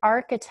is the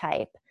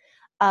archetype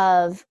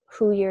of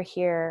who you're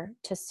here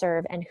to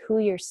serve and who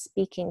you're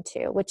speaking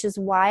to, which is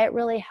why it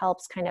really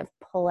helps kind of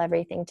pull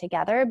everything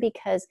together,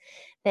 because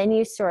then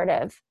you sort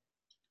of,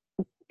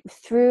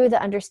 through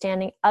the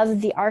understanding of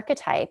the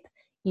archetype,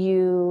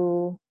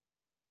 you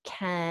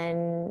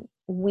can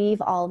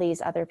weave all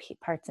these other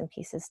parts and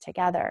pieces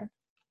together.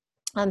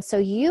 So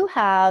you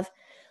have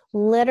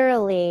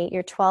literally,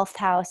 your 12th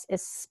house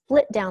is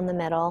split down the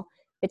middle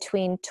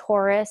between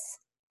Taurus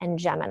and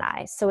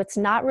Gemini. So it's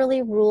not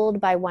really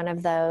ruled by one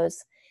of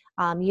those.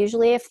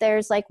 Usually if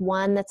there's like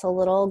one that's a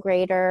little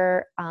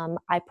greater,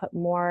 I'll put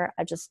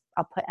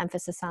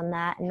emphasis on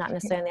that and not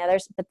necessarily on the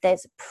others, but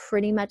that's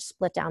pretty much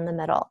split down the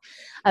middle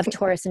of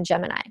Taurus and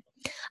Gemini.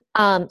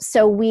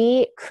 So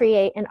we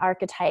create an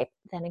archetype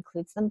that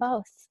includes them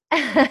both,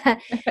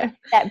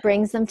 that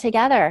brings them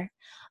together.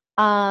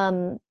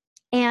 And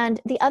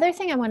the other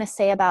thing I want to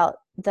say about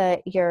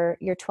your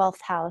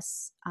 12th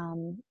house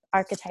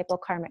archetypal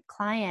karmic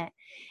client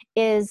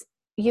is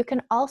you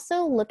can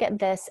also look at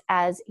this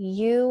as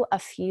you a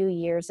few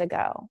years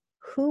ago.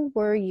 Who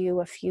were you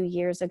a few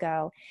years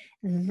ago?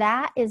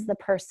 That is the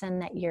person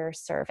that you're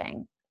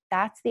serving.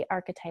 That's the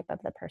archetype of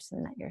the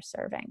person that you're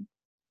serving.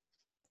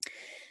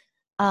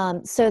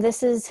 So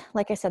this is,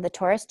 like I said, the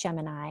Taurus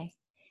Gemini.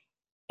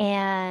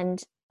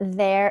 And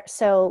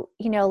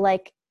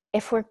like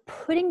if we're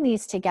putting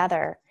these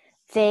together,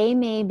 they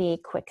may be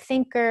quick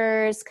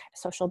thinkers, kind of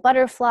social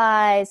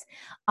butterflies,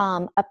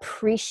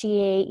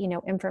 appreciate,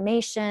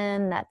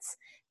 information that's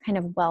kind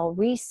of well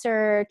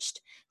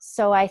researched.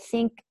 So I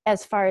think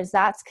as far as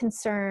that's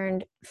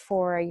concerned,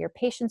 for your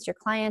patients, your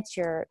clients,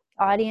 your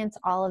audience,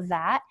 all of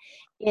that,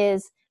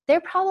 is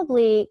they're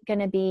probably going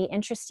to be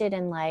interested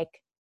in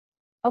like,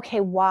 okay,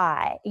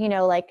 why?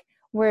 Like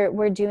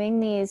we're doing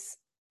these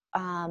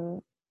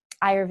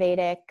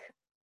Ayurvedic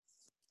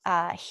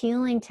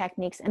healing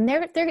techniques, and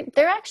they're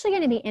actually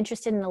going to be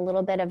interested in a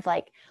little bit of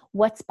like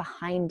what's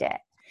behind it,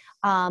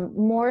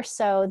 more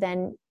so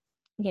than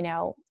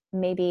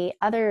maybe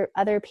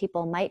other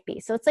people might be.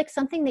 So it's like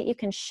something that you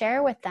can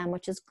share with them,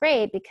 which is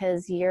great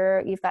because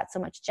you've got so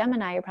much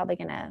Gemini. You're probably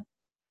going to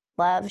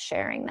love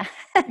sharing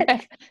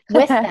that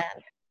with them.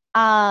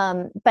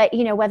 But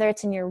whether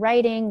it's in your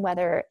writing,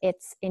 whether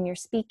it's in your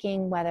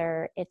speaking,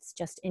 whether it's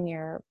just in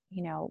your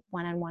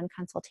one-on-one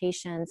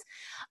consultations,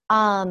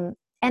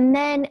 and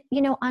then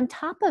on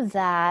top of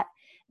that,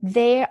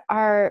 they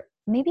are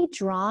maybe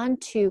drawn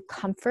to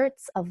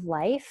comforts of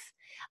life,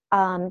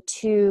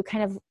 to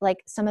kind of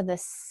like some of the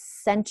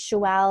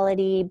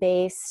sensuality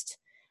based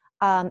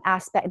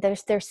aspect. Their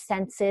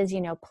senses,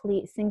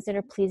 things that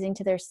are pleasing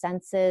to their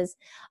senses,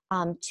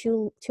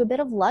 to a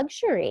bit of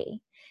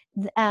luxury.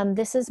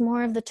 This is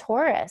more of the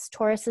Taurus.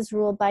 Taurus is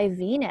ruled by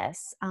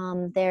Venus.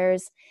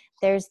 There's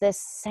this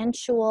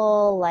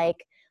sensual,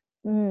 like,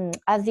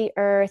 of the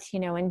earth,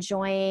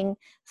 enjoying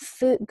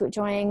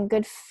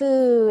good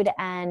food,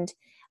 and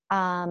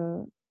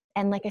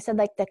like I said,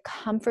 like the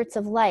comforts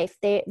of life.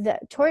 The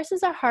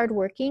Tauruses are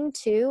hardworking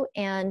too,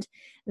 and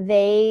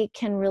they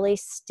can really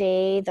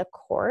stay the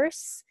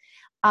course.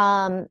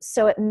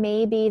 So it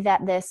may be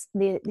that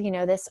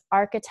this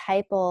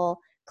archetypal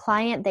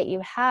client that you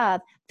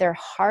have, they're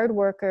hard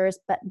workers,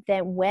 but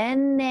then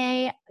when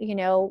they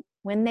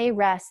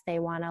rest, they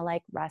want to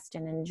like rest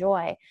and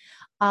enjoy.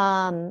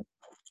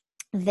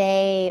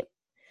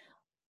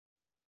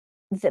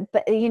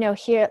 But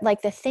here,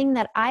 like the thing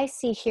that I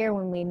see here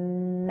when we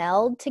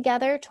meld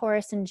together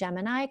Taurus and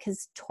Gemini,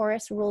 because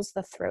Taurus rules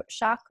the throat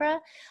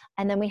chakra,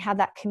 and then we have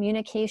that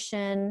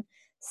communication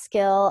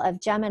skill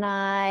of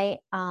Gemini,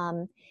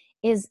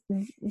 is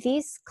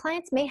these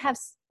clients may have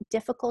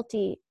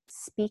difficulty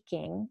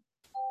speaking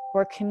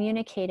or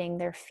communicating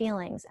their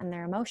feelings and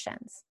their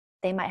emotions.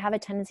 They might have a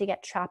tendency to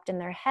get trapped in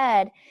their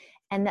head,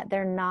 and that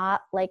they're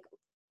not like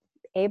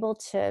able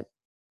to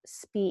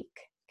speak,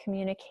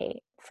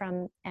 communicate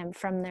from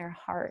their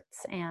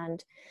hearts,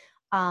 and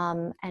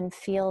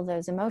feel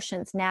those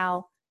emotions.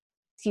 Now,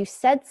 you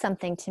said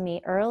something to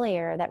me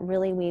earlier that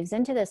really weaves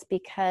into this,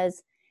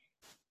 because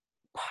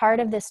part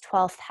of this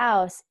 12th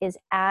house is,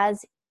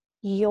 as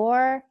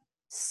you're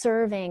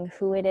serving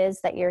who it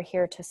is that you're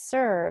here to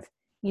serve,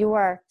 you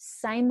are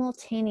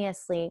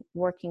simultaneously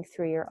working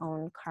through your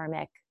own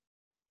karmic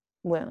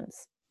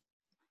wounds.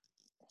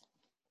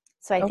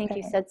 So I think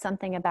you said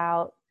something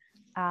about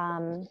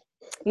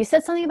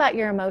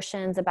your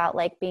emotions, about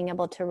like being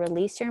able to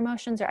release your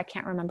emotions, or I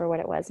can't remember what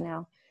it was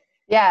now.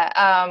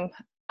 Yeah.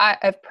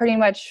 I've pretty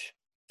much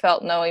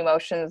felt no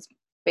emotions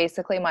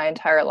basically my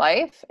entire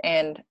life,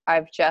 and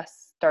I've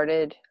just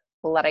started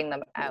letting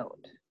them out.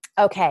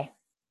 Okay.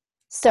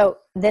 So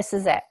this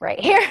is it right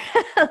here.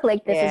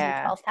 Like, this is your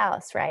Yeah. 12th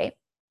house, right?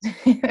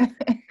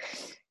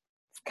 It's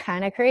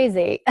kind of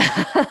crazy.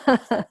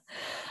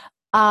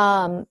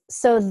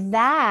 So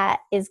that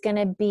is going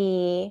to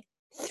be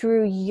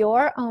through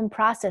your own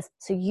process.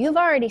 So you've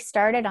already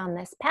started on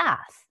this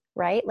path,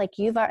 right? Like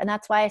and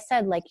that's why I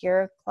said, like,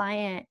 your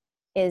client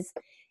is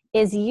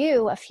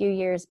you a few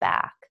years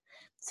back.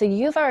 So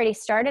you've already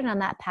started on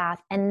that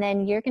path, and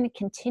then you're going to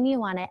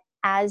continue on it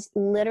as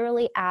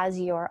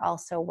you're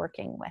also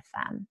working with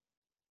them.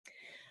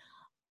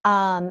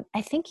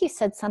 I think you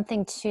said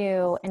something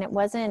too, and it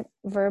wasn't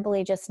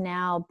verbally just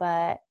now,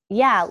 but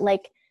yeah,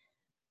 like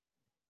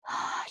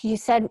you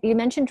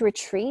mentioned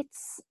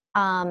retreats.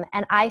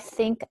 And I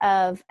think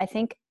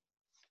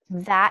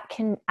that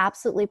can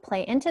absolutely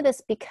play into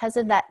this because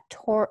of that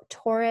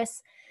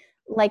Taurus,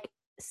 like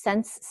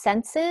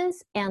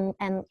senses and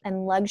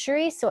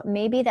luxury. So it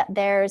may be that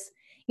there's,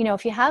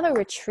 if you have a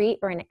retreat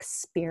or an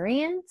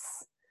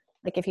experience,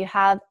 like if you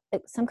have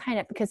some kind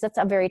of, because that's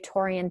a very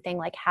Taurian thing,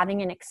 like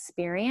having an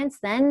experience,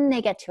 then they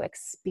get to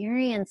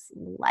experience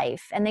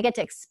life and they get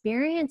to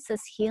experience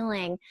this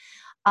healing.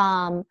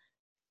 A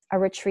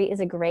retreat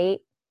is a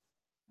great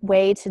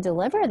way to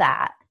deliver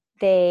that.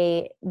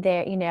 They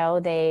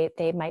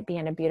might be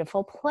in a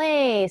beautiful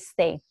place.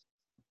 They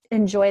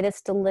enjoy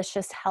this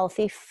delicious,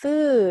 healthy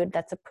food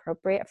that's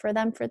appropriate for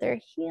them for their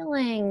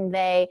healing.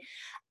 They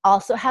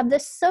also have the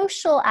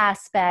social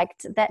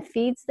aspect that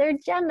feeds their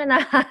Gemini,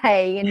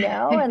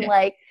 and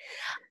like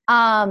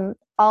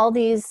all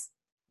these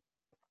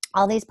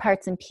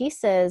parts and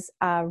pieces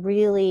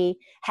really,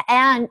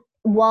 and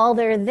while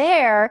they're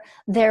there,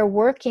 they're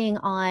working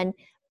on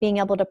being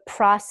able to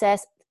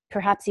process,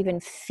 perhaps even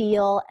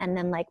feel, and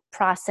then like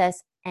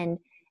process and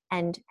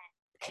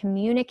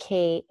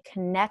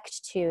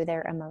connect to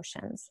their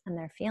emotions and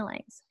their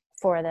feelings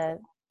for the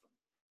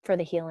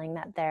healing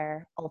that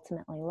they're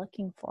ultimately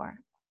looking for.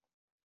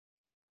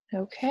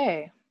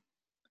 Okay.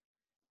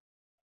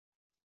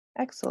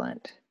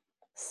 Excellent.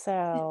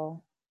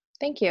 So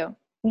thank you.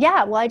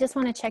 Yeah, well, I just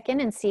want to check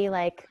in and see,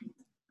 like,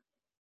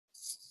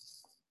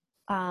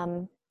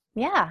 how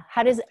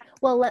does,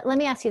 well, let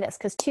me ask you this,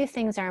 because two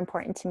things are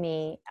important to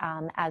me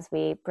as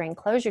we bring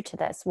closure to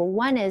this. Well,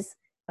 one is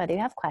whether you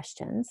have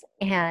questions,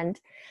 and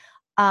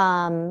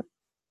the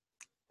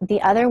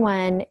other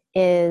one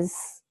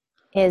is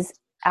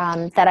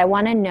that I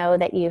want to know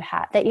that you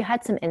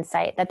had some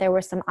insight, that there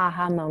were some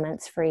aha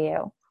moments for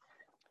you.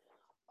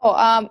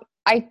 Oh,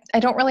 I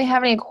don't really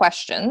have any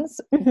questions,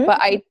 Mm-hmm. but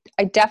I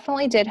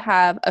definitely did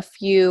have a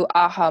few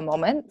aha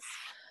moments,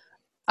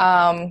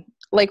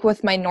 like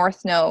with my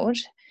North Node,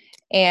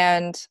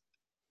 and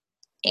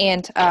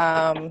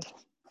the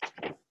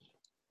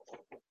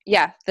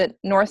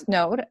North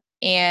Node,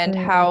 and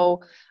how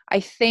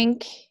I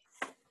think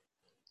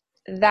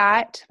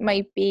that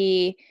might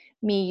be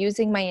me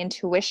using my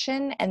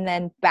intuition and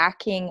then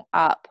backing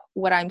up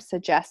what I'm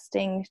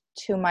suggesting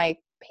to my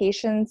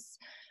patients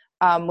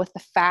with the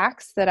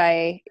facts that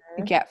I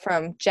get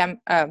from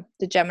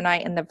the Gemini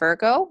and the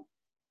Virgo.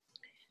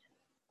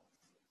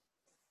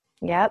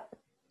 Yep.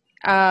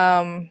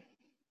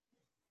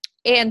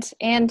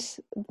 And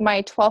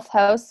my 12th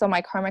house, so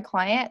my karmic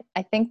client,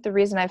 I think the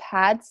reason I've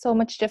had so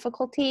much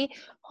difficulty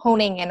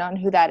honing in on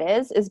who that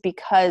is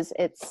because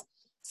it's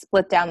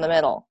split down the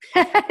middle.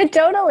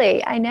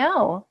 Totally. I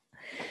know.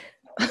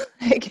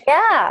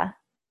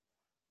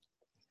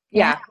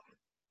 Yeah.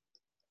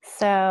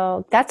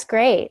 So that's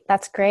great.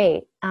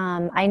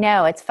 I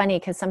know it's funny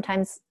because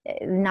sometimes,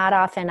 not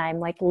often, I'm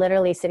like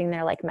literally sitting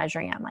there like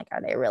measuring. I'm like,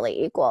 are they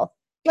really equal?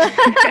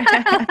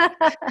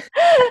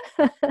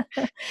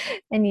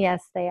 And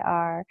yes, they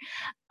are.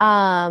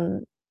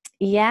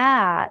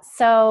 Yeah,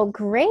 so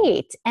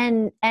great.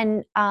 And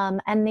the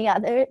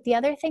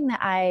other thing that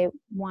I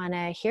want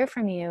to hear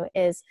from you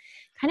is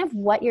kind of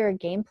what your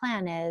game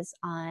plan is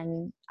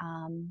on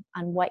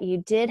what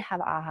you did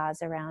have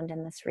ahas around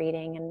in this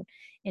reading and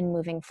in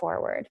moving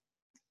forward.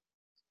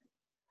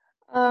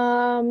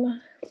 I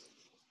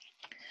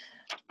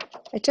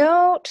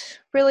don't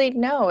really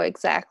know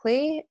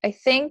exactly. I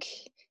think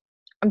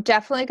I'm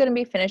definitely going to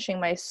be finishing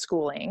my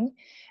schooling.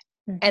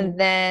 Mm-hmm. And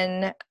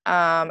then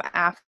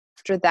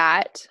after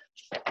that,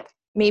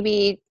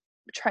 maybe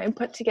try and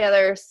put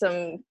together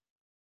some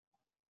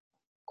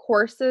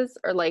courses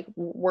or like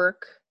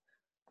work.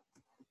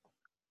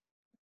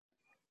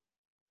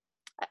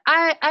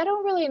 I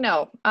don't really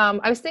know.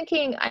 I was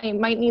thinking I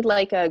might need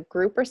like a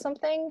group or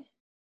something.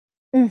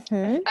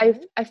 Mm-hmm.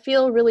 I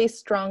feel really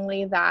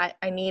strongly that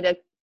I need a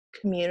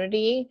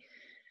community,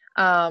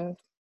 and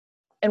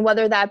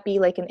whether that be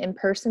like an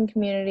in-person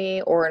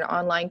community or an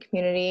online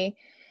community.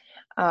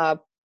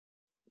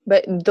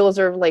 But those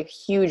are like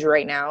huge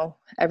right now.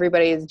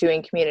 Everybody is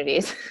doing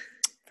communities.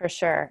 For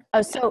sure.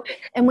 Oh, so,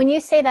 and when you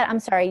say that, I'm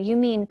sorry, you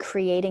mean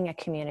creating a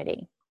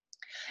community?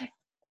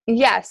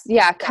 Yes,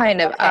 yeah,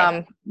 kind of.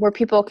 Okay. Where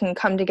people can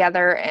come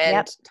together and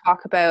Yep.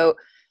 talk about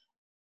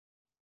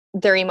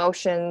their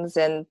emotions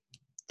and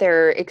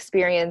their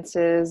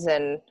experiences,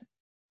 and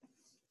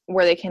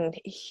where they can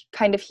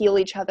kind of heal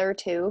each other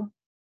too.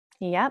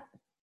 Yep.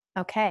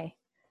 Okay.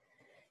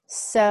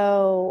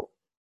 So,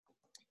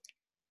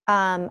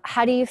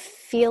 how do you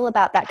feel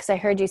about that? Because I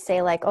heard you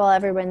say like, oh,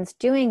 everyone's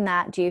doing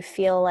that. Do you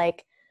feel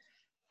like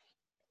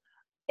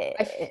I,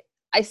 f- it,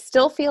 I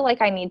still feel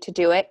like I need to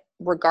do it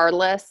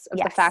regardless of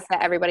the yes. fact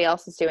that everybody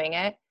else is doing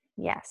it.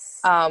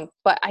 Yes.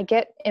 But I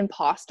get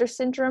imposter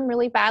syndrome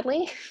really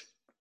badly.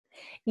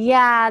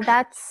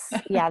 That's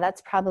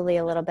probably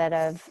a little bit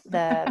of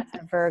the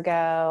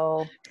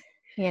Virgo,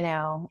 you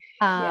know.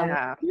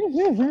 Yeah.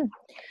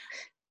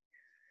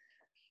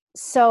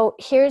 So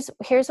here's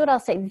what I'll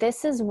say.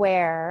 This is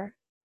where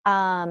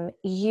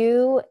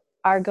you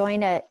are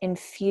going to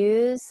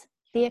infuse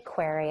the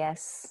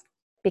Aquarius,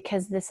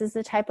 because this is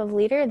the type of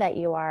leader that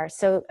you are.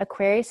 So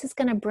Aquarius is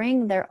going to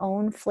bring their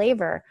own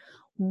flavor.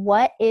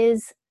 What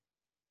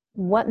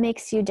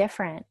makes you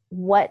different?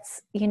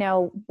 What's,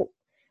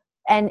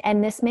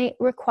 and this may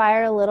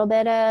require a little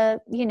bit of,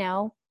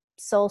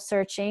 soul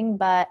searching,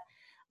 but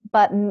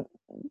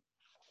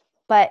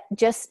but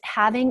just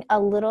having a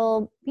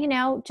little,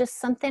 just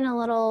something a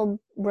little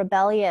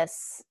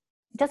rebellious.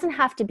 It doesn't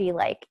have to be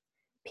like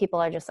people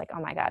are just like,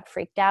 oh my God,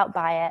 freaked out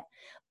by it.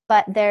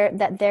 But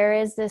there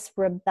is this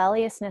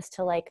rebelliousness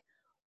to like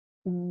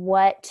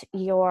what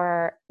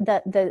the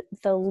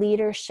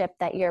leadership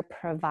that you're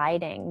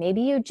providing.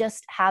 Maybe you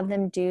just have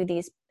them do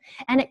these,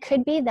 and it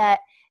could be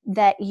that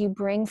you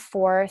bring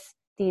forth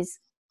these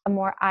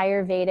more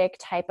Ayurvedic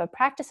type of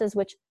practices,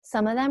 which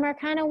some of them are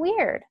kind of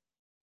weird.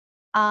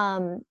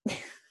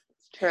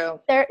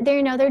 True. They're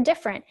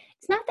different.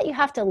 It's not that you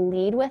have to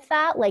lead with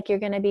that, like you're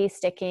going to be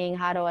sticking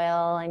hot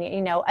oil, and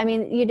I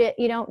mean,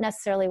 you don't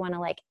necessarily want to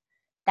like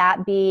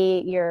that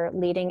be your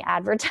leading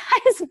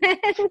advertisement.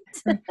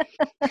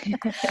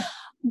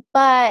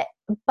 but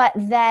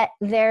that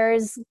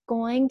there's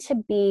going to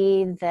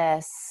be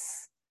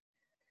this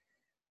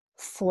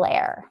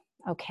flair,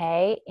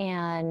 okay?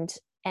 And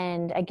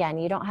again,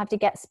 you don't have to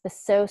get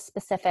so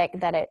specific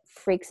that it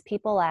freaks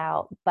people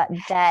out, but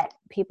that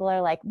people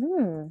are like,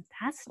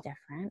 that's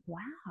different.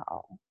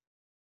 Wow.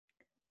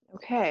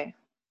 Okay.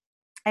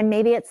 And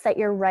maybe it's that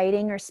you're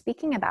writing or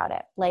speaking about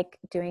it, like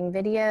doing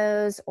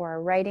videos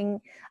or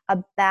writing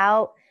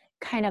about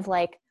kind of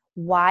like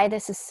why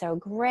this is so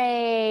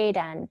great,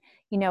 and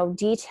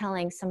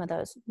detailing some of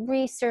those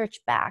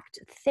research backed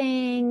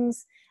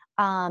things,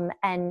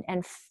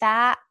 and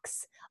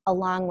facts,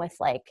 along with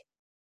like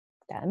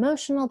the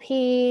emotional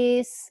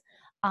piece,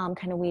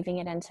 kind of weaving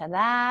it into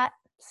that.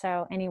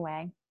 So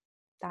anyway,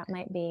 that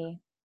might be.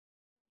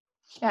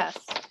 Yes,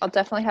 I'll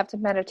definitely have to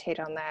meditate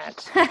on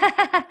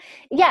that.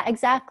 Yeah,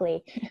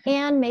 exactly.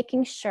 And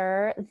making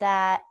sure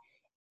that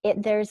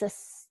there's a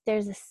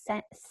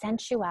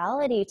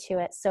sensuality to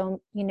it. So,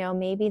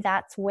 maybe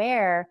that's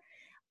where,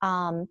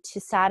 to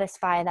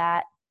satisfy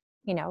that,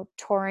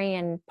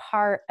 Taurian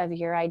part of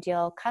your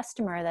ideal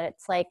customer, that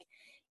it's like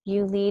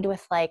you lead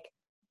with like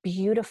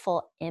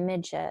beautiful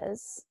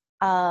images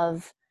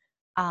of,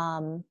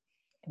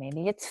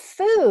 maybe it's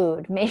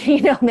food, maybe,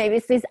 maybe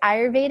it's these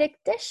Ayurvedic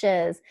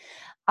dishes.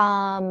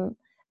 Maybe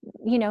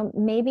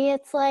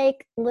it's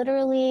like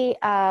literally,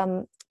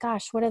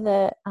 gosh, what are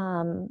the,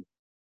 oh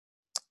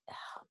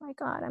my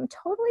God, I'm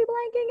totally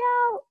blanking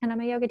out, and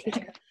I'm a yoga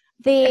teacher.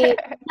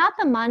 Not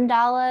the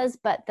mandalas,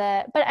 but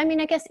I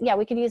mean, I guess, yeah,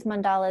 we could use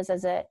mandalas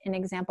as an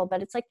example,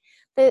 but it's like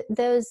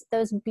those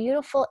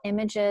beautiful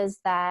images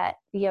that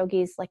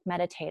yogis like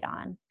meditate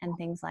on and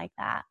things like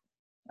that.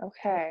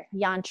 Okay.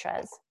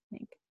 Yantras, I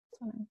think.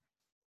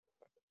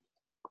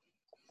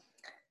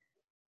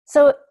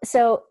 So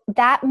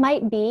that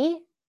might be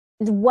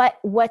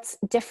what's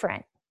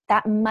different.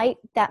 That might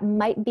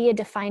be a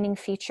defining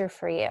feature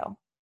for you,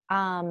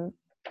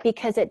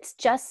 because it's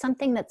just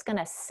something that's going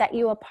to set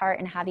you apart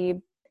and have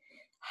you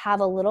have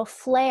a little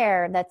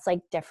flair that's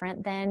like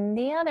different than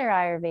the other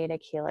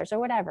Ayurvedic healers or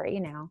whatever,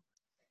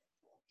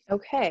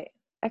 Okay.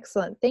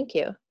 Excellent. Thank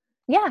you.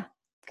 Yeah,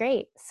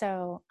 great.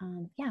 So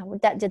yeah,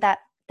 did that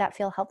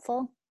feel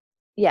helpful?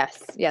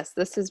 Yes. Yes.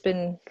 This has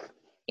been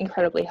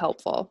incredibly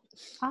helpful.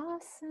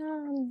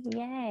 Awesome.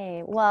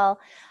 Yay. Well,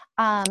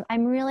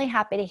 I'm really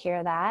happy to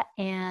hear that.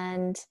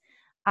 And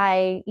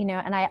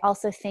and I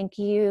also thank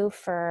you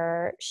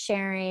for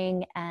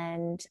sharing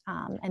and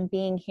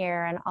being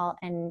here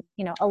and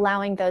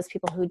allowing those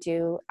people who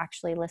do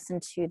actually listen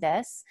to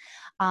this,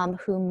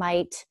 who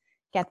might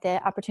get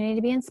the opportunity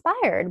to be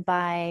inspired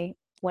by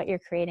what you're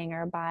creating,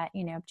 or by,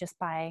 just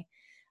by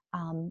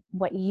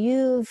what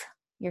you've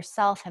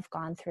yourself have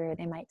gone through.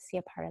 They might see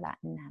a part of that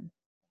in them.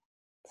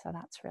 So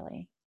that's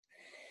really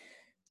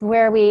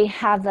where we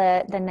have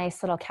the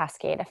nice little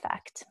cascade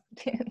effect.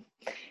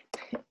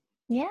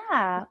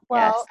 Yeah.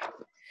 Well,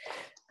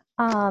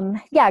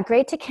 yeah,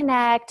 great to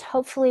connect.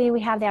 Hopefully we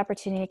have the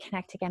opportunity to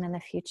connect again in the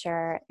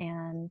future.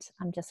 And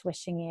I'm just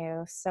wishing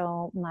you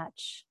so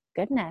much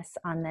goodness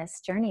on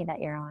this journey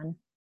that you're on.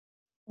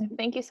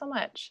 Thank you so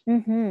much.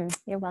 Mm-hmm.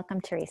 You're welcome,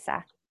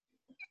 Teresa.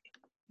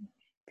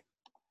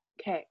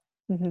 Okay.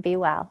 Be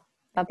well.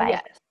 Bye-bye.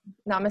 Yes.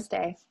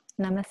 Namaste.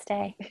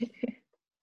 Namaste.